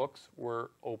and the books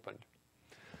were opened.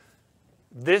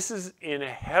 This is in a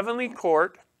heavenly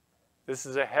court. This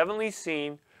is a heavenly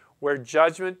scene where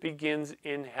judgment begins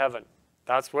in heaven.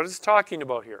 That's what it's talking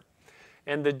about here.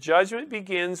 And the judgment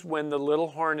begins when the little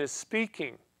horn is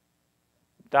speaking.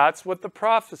 That's what the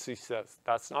prophecy says.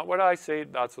 That's not what I say.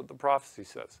 That's what the prophecy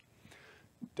says.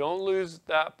 Don't lose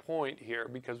that point here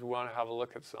because we want to have a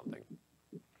look at something.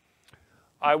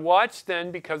 I watched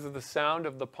then because of the sound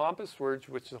of the pompous words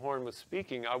which the horn was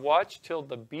speaking. I watched till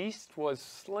the beast was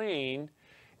slain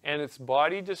and its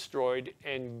body destroyed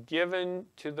and given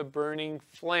to the burning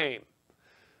flame.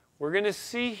 We're going to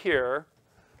see here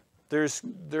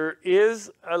there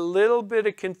is a little bit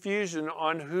of confusion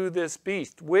on who this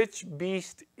beast. Which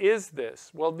beast is this?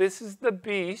 Well, this is the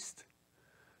beast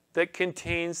that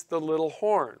contains the little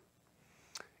horn.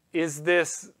 Is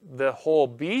this the whole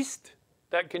beast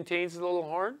that contains the little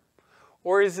horn?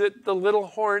 Or is it the little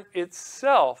horn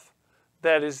itself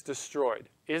that is destroyed?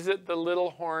 Is it the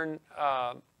little horn,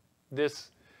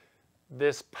 this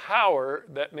this power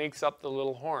that makes up the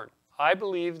little horn? I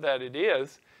believe that it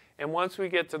is. And once we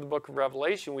get to the book of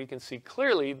Revelation, we can see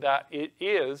clearly that it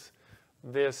is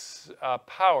this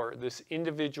power, this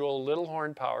individual little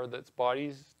horn power that's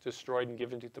bodies destroyed and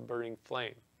given to the burning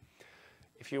flame.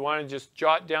 If you want to just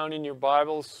jot down in your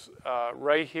Bibles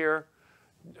right here,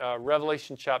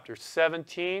 Revelation chapter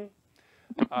 17,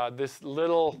 this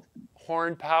little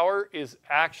horn power is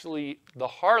actually the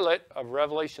harlot of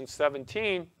Revelation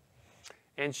 17,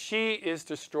 and she is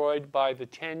destroyed by the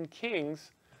 10 kings,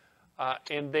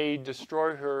 and they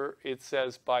destroy her, it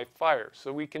says, by fire.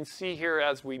 So we can see here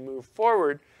as we move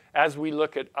forward, as we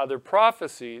look at other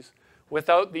prophecies,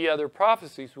 without the other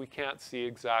prophecies, we can't see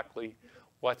exactly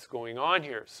what's going on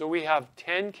here. So we have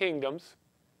 10 kingdoms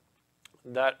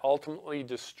that ultimately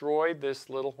destroy this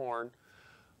little horn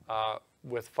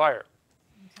with fire.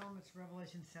 You tell them it's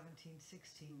Revelation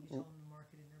 17:16. You tell them to mark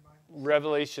it in their Bible.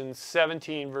 Revelation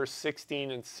 17, verse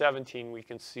 16 and 17, we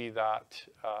can see that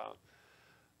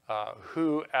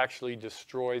who actually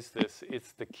destroys this.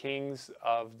 It's the kings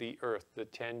of the earth, the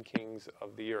 10 kings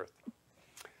of the earth.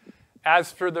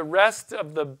 As for the rest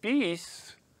of the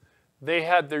beasts, they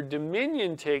had their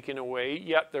dominion taken away,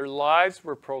 yet their lives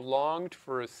were prolonged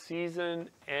for a season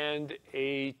and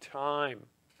a time.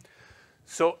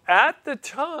 So at the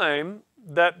time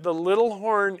that the little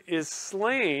horn is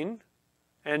slain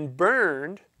and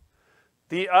burned,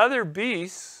 the other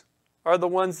beasts are the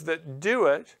ones that do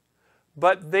it,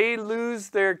 but they lose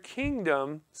their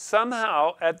kingdom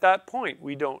somehow at that point.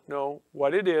 We don't know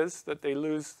what it is that they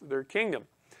lose their kingdom.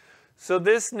 So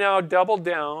this now doubles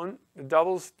down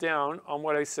on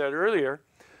what I said earlier.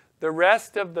 The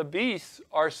rest of the beasts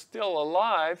are still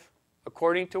alive,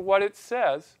 according to what it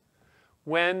says,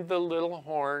 when the little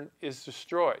horn is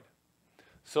destroyed.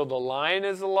 So the lion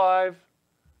is alive,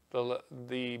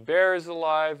 the bear is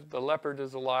alive, the leopard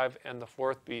is alive, and the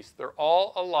fourth beast. They're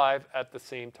all alive at the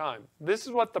same time. This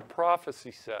is what the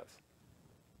prophecy says.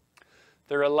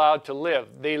 They're allowed to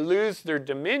live. They lose their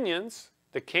dominions,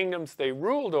 the kingdoms they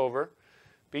ruled over,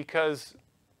 because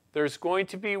there's going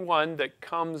to be one that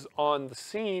comes on the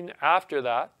scene after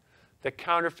that, the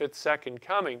counterfeit second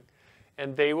coming,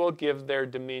 and they will give their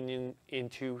dominion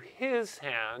into his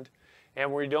hand.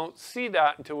 And we don't see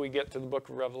that until we get to the book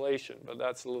of Revelation, but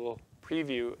that's a little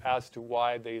preview as to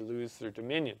why they lose their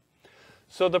dominion.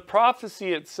 So the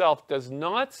prophecy itself does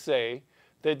not say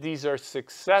that these are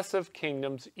successive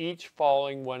kingdoms, each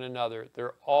following one another.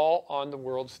 They're all on the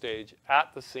world stage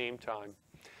at the same time.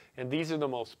 And these are the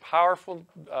most powerful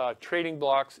trading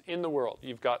blocks in the world.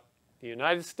 You've got the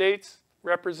United States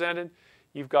represented,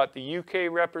 you've got the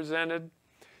UK represented,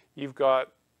 you've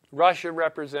got Russia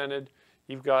represented,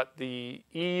 you've got the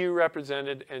EU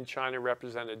represented, and China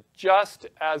represented, just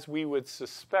as we would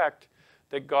suspect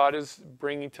that God is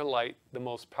bringing to light the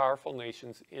most powerful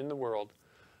nations in the world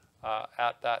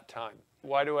at that time.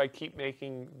 Why do I keep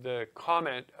making the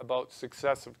comment about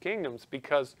successive kingdoms?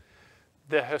 Because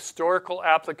the historical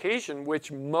application,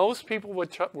 which most people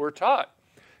were taught,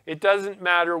 it doesn't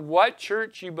matter what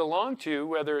church you belong to,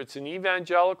 whether it's an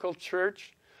evangelical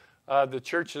church, the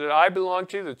church that I belong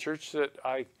to, the church that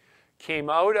I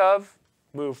came out of,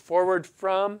 moved forward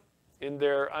from in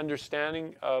their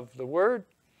understanding of the word.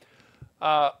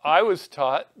 I was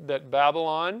taught that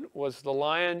Babylon was the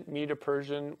lion,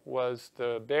 Medo-Persian was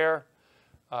the bear,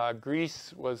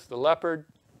 Greece was the leopard,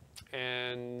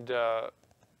 and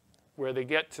where they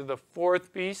get to the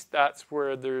fourth beast, that's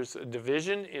where there's a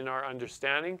division in our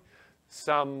understanding.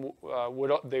 Some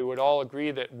they would all agree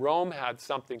that Rome had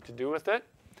something to do with it,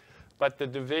 but the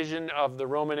division of the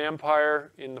Roman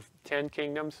Empire in the 10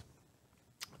 kingdoms,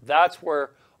 that's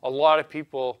where a lot of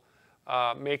people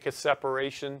make a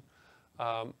separation.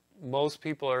 Most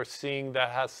people are seeing that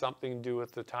has something to do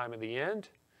with the time of the end.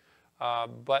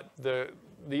 But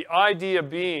the idea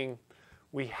being,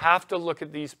 we have to look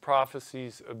at these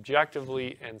prophecies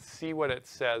objectively and see what it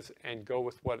says and go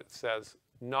with what it says,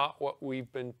 not what we've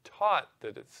been taught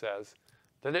that it says,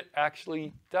 that it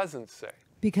actually doesn't say.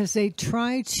 Because they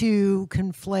try to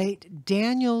conflate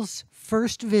Daniel's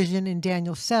first vision in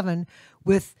Daniel 7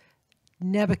 with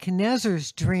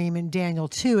Nebuchadnezzar's dream in Daniel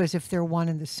 2 as if they're one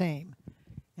and the same.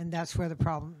 And that's where the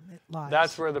problem lies.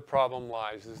 That's where the problem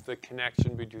lies, is the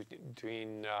connection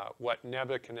between what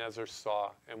Nebuchadnezzar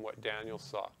saw and what Daniel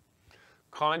saw.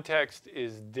 Context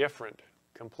is different,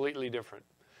 completely different.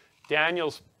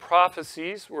 Daniel's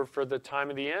prophecies were for the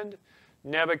time of the end.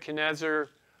 Nebuchadnezzar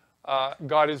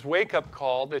got his wake-up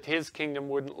call that his kingdom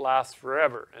wouldn't last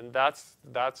forever. And that's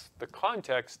the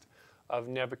context of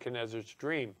Nebuchadnezzar's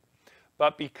dream.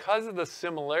 But because of the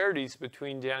similarities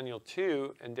between Daniel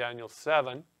 2 and Daniel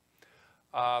 7,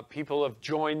 people have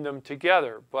joined them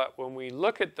together. But when we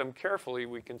look at them carefully,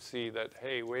 we can see that,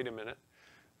 hey, wait a minute.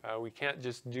 We can't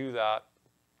just do that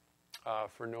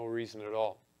for no reason at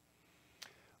all.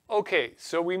 Okay,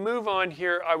 so we move on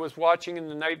here. I was watching in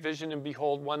the night vision, and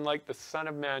behold, one like the Son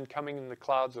of Man coming in the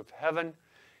clouds of heaven.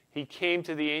 He came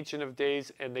to the Ancient of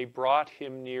Days, and they brought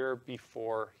him near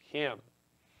before him.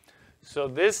 So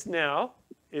this now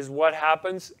is what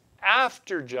happens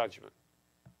after judgment.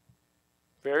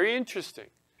 Very interesting.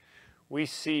 We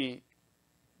see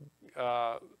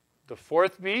the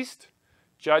fourth beast.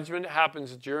 Judgment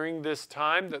happens during this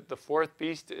time that the fourth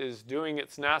beast is doing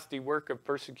its nasty work of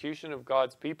persecution of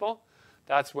God's people.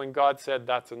 That's when God said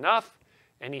that's enough,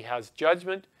 and he has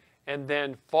judgment. And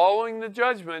then following the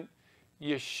judgment,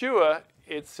 Yeshua,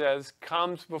 it says,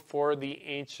 comes before the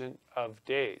Ancient of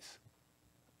Days.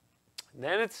 And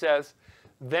then it says,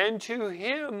 then to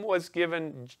him was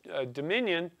given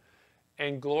dominion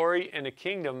and glory and a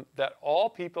kingdom, that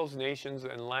all peoples, nations,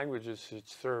 and languages should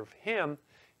serve him.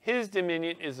 His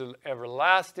dominion is an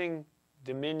everlasting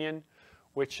dominion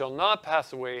which shall not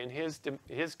pass away, and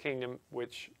his kingdom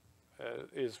which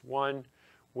is one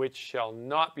which shall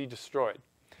not be destroyed.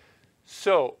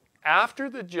 So after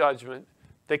the judgment,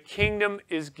 the kingdom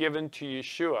is given to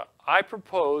Yeshua. I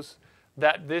propose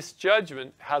that this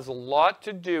judgment has a lot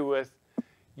to do with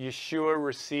Yeshua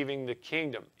receiving the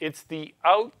kingdom. It's the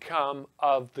outcome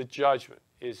of the judgment,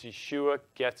 is Yeshua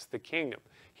gets the kingdom.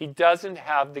 He doesn't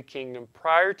have the kingdom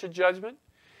prior to judgment.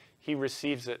 He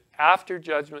receives it after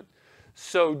judgment.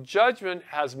 So judgment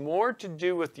has more to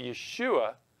do with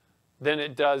Yeshua than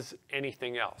it does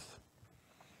anything else.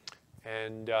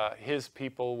 And his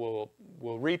people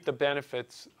will reap the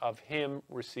benefits of him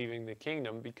receiving the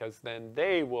kingdom, because then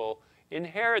they will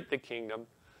inherit the kingdom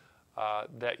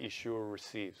that Yeshua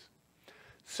receives.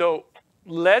 So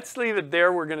let's leave it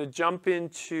there. We're going to jump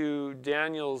into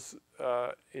Daniel's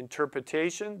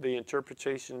interpretation, the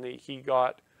interpretation that he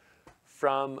got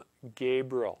from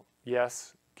Gabriel.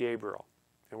 Yes, Gabriel.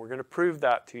 And we're going to prove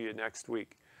that to you next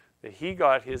week, that he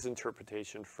got his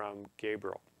interpretation from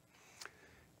Gabriel.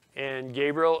 And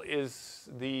Gabriel is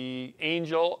the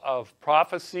angel of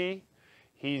prophecy.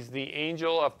 He's the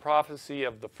angel of prophecy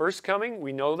of the first coming.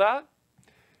 We know that.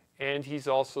 And he's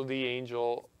also the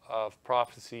angel of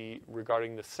prophecy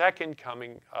regarding the second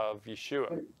coming of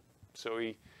Yeshua. So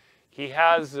he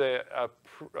has a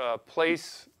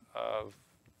place of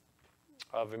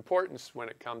importance when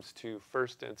it comes to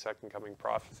first and second coming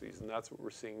prophecies, and that's what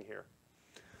we're seeing here.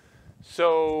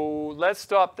 So let's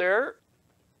stop there.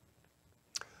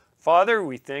 Father,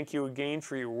 we thank you again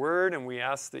for your word, and we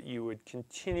ask that you would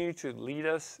continue to lead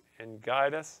us and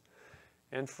guide us.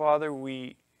 And Father,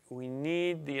 we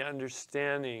need the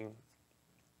understanding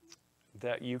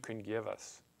that you can give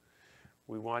us.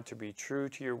 We want to be true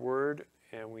to your word,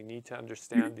 and we need to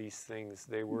understand these things.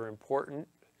 They were important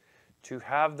to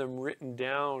have them written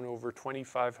down over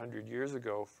 2,500 years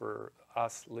ago for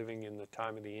us living in the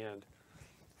time of the end.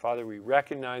 Father, we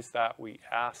recognize that. We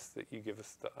ask that you give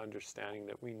us the understanding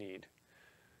that we need.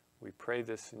 We pray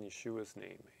this in Yeshua's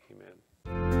name.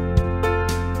 Amen.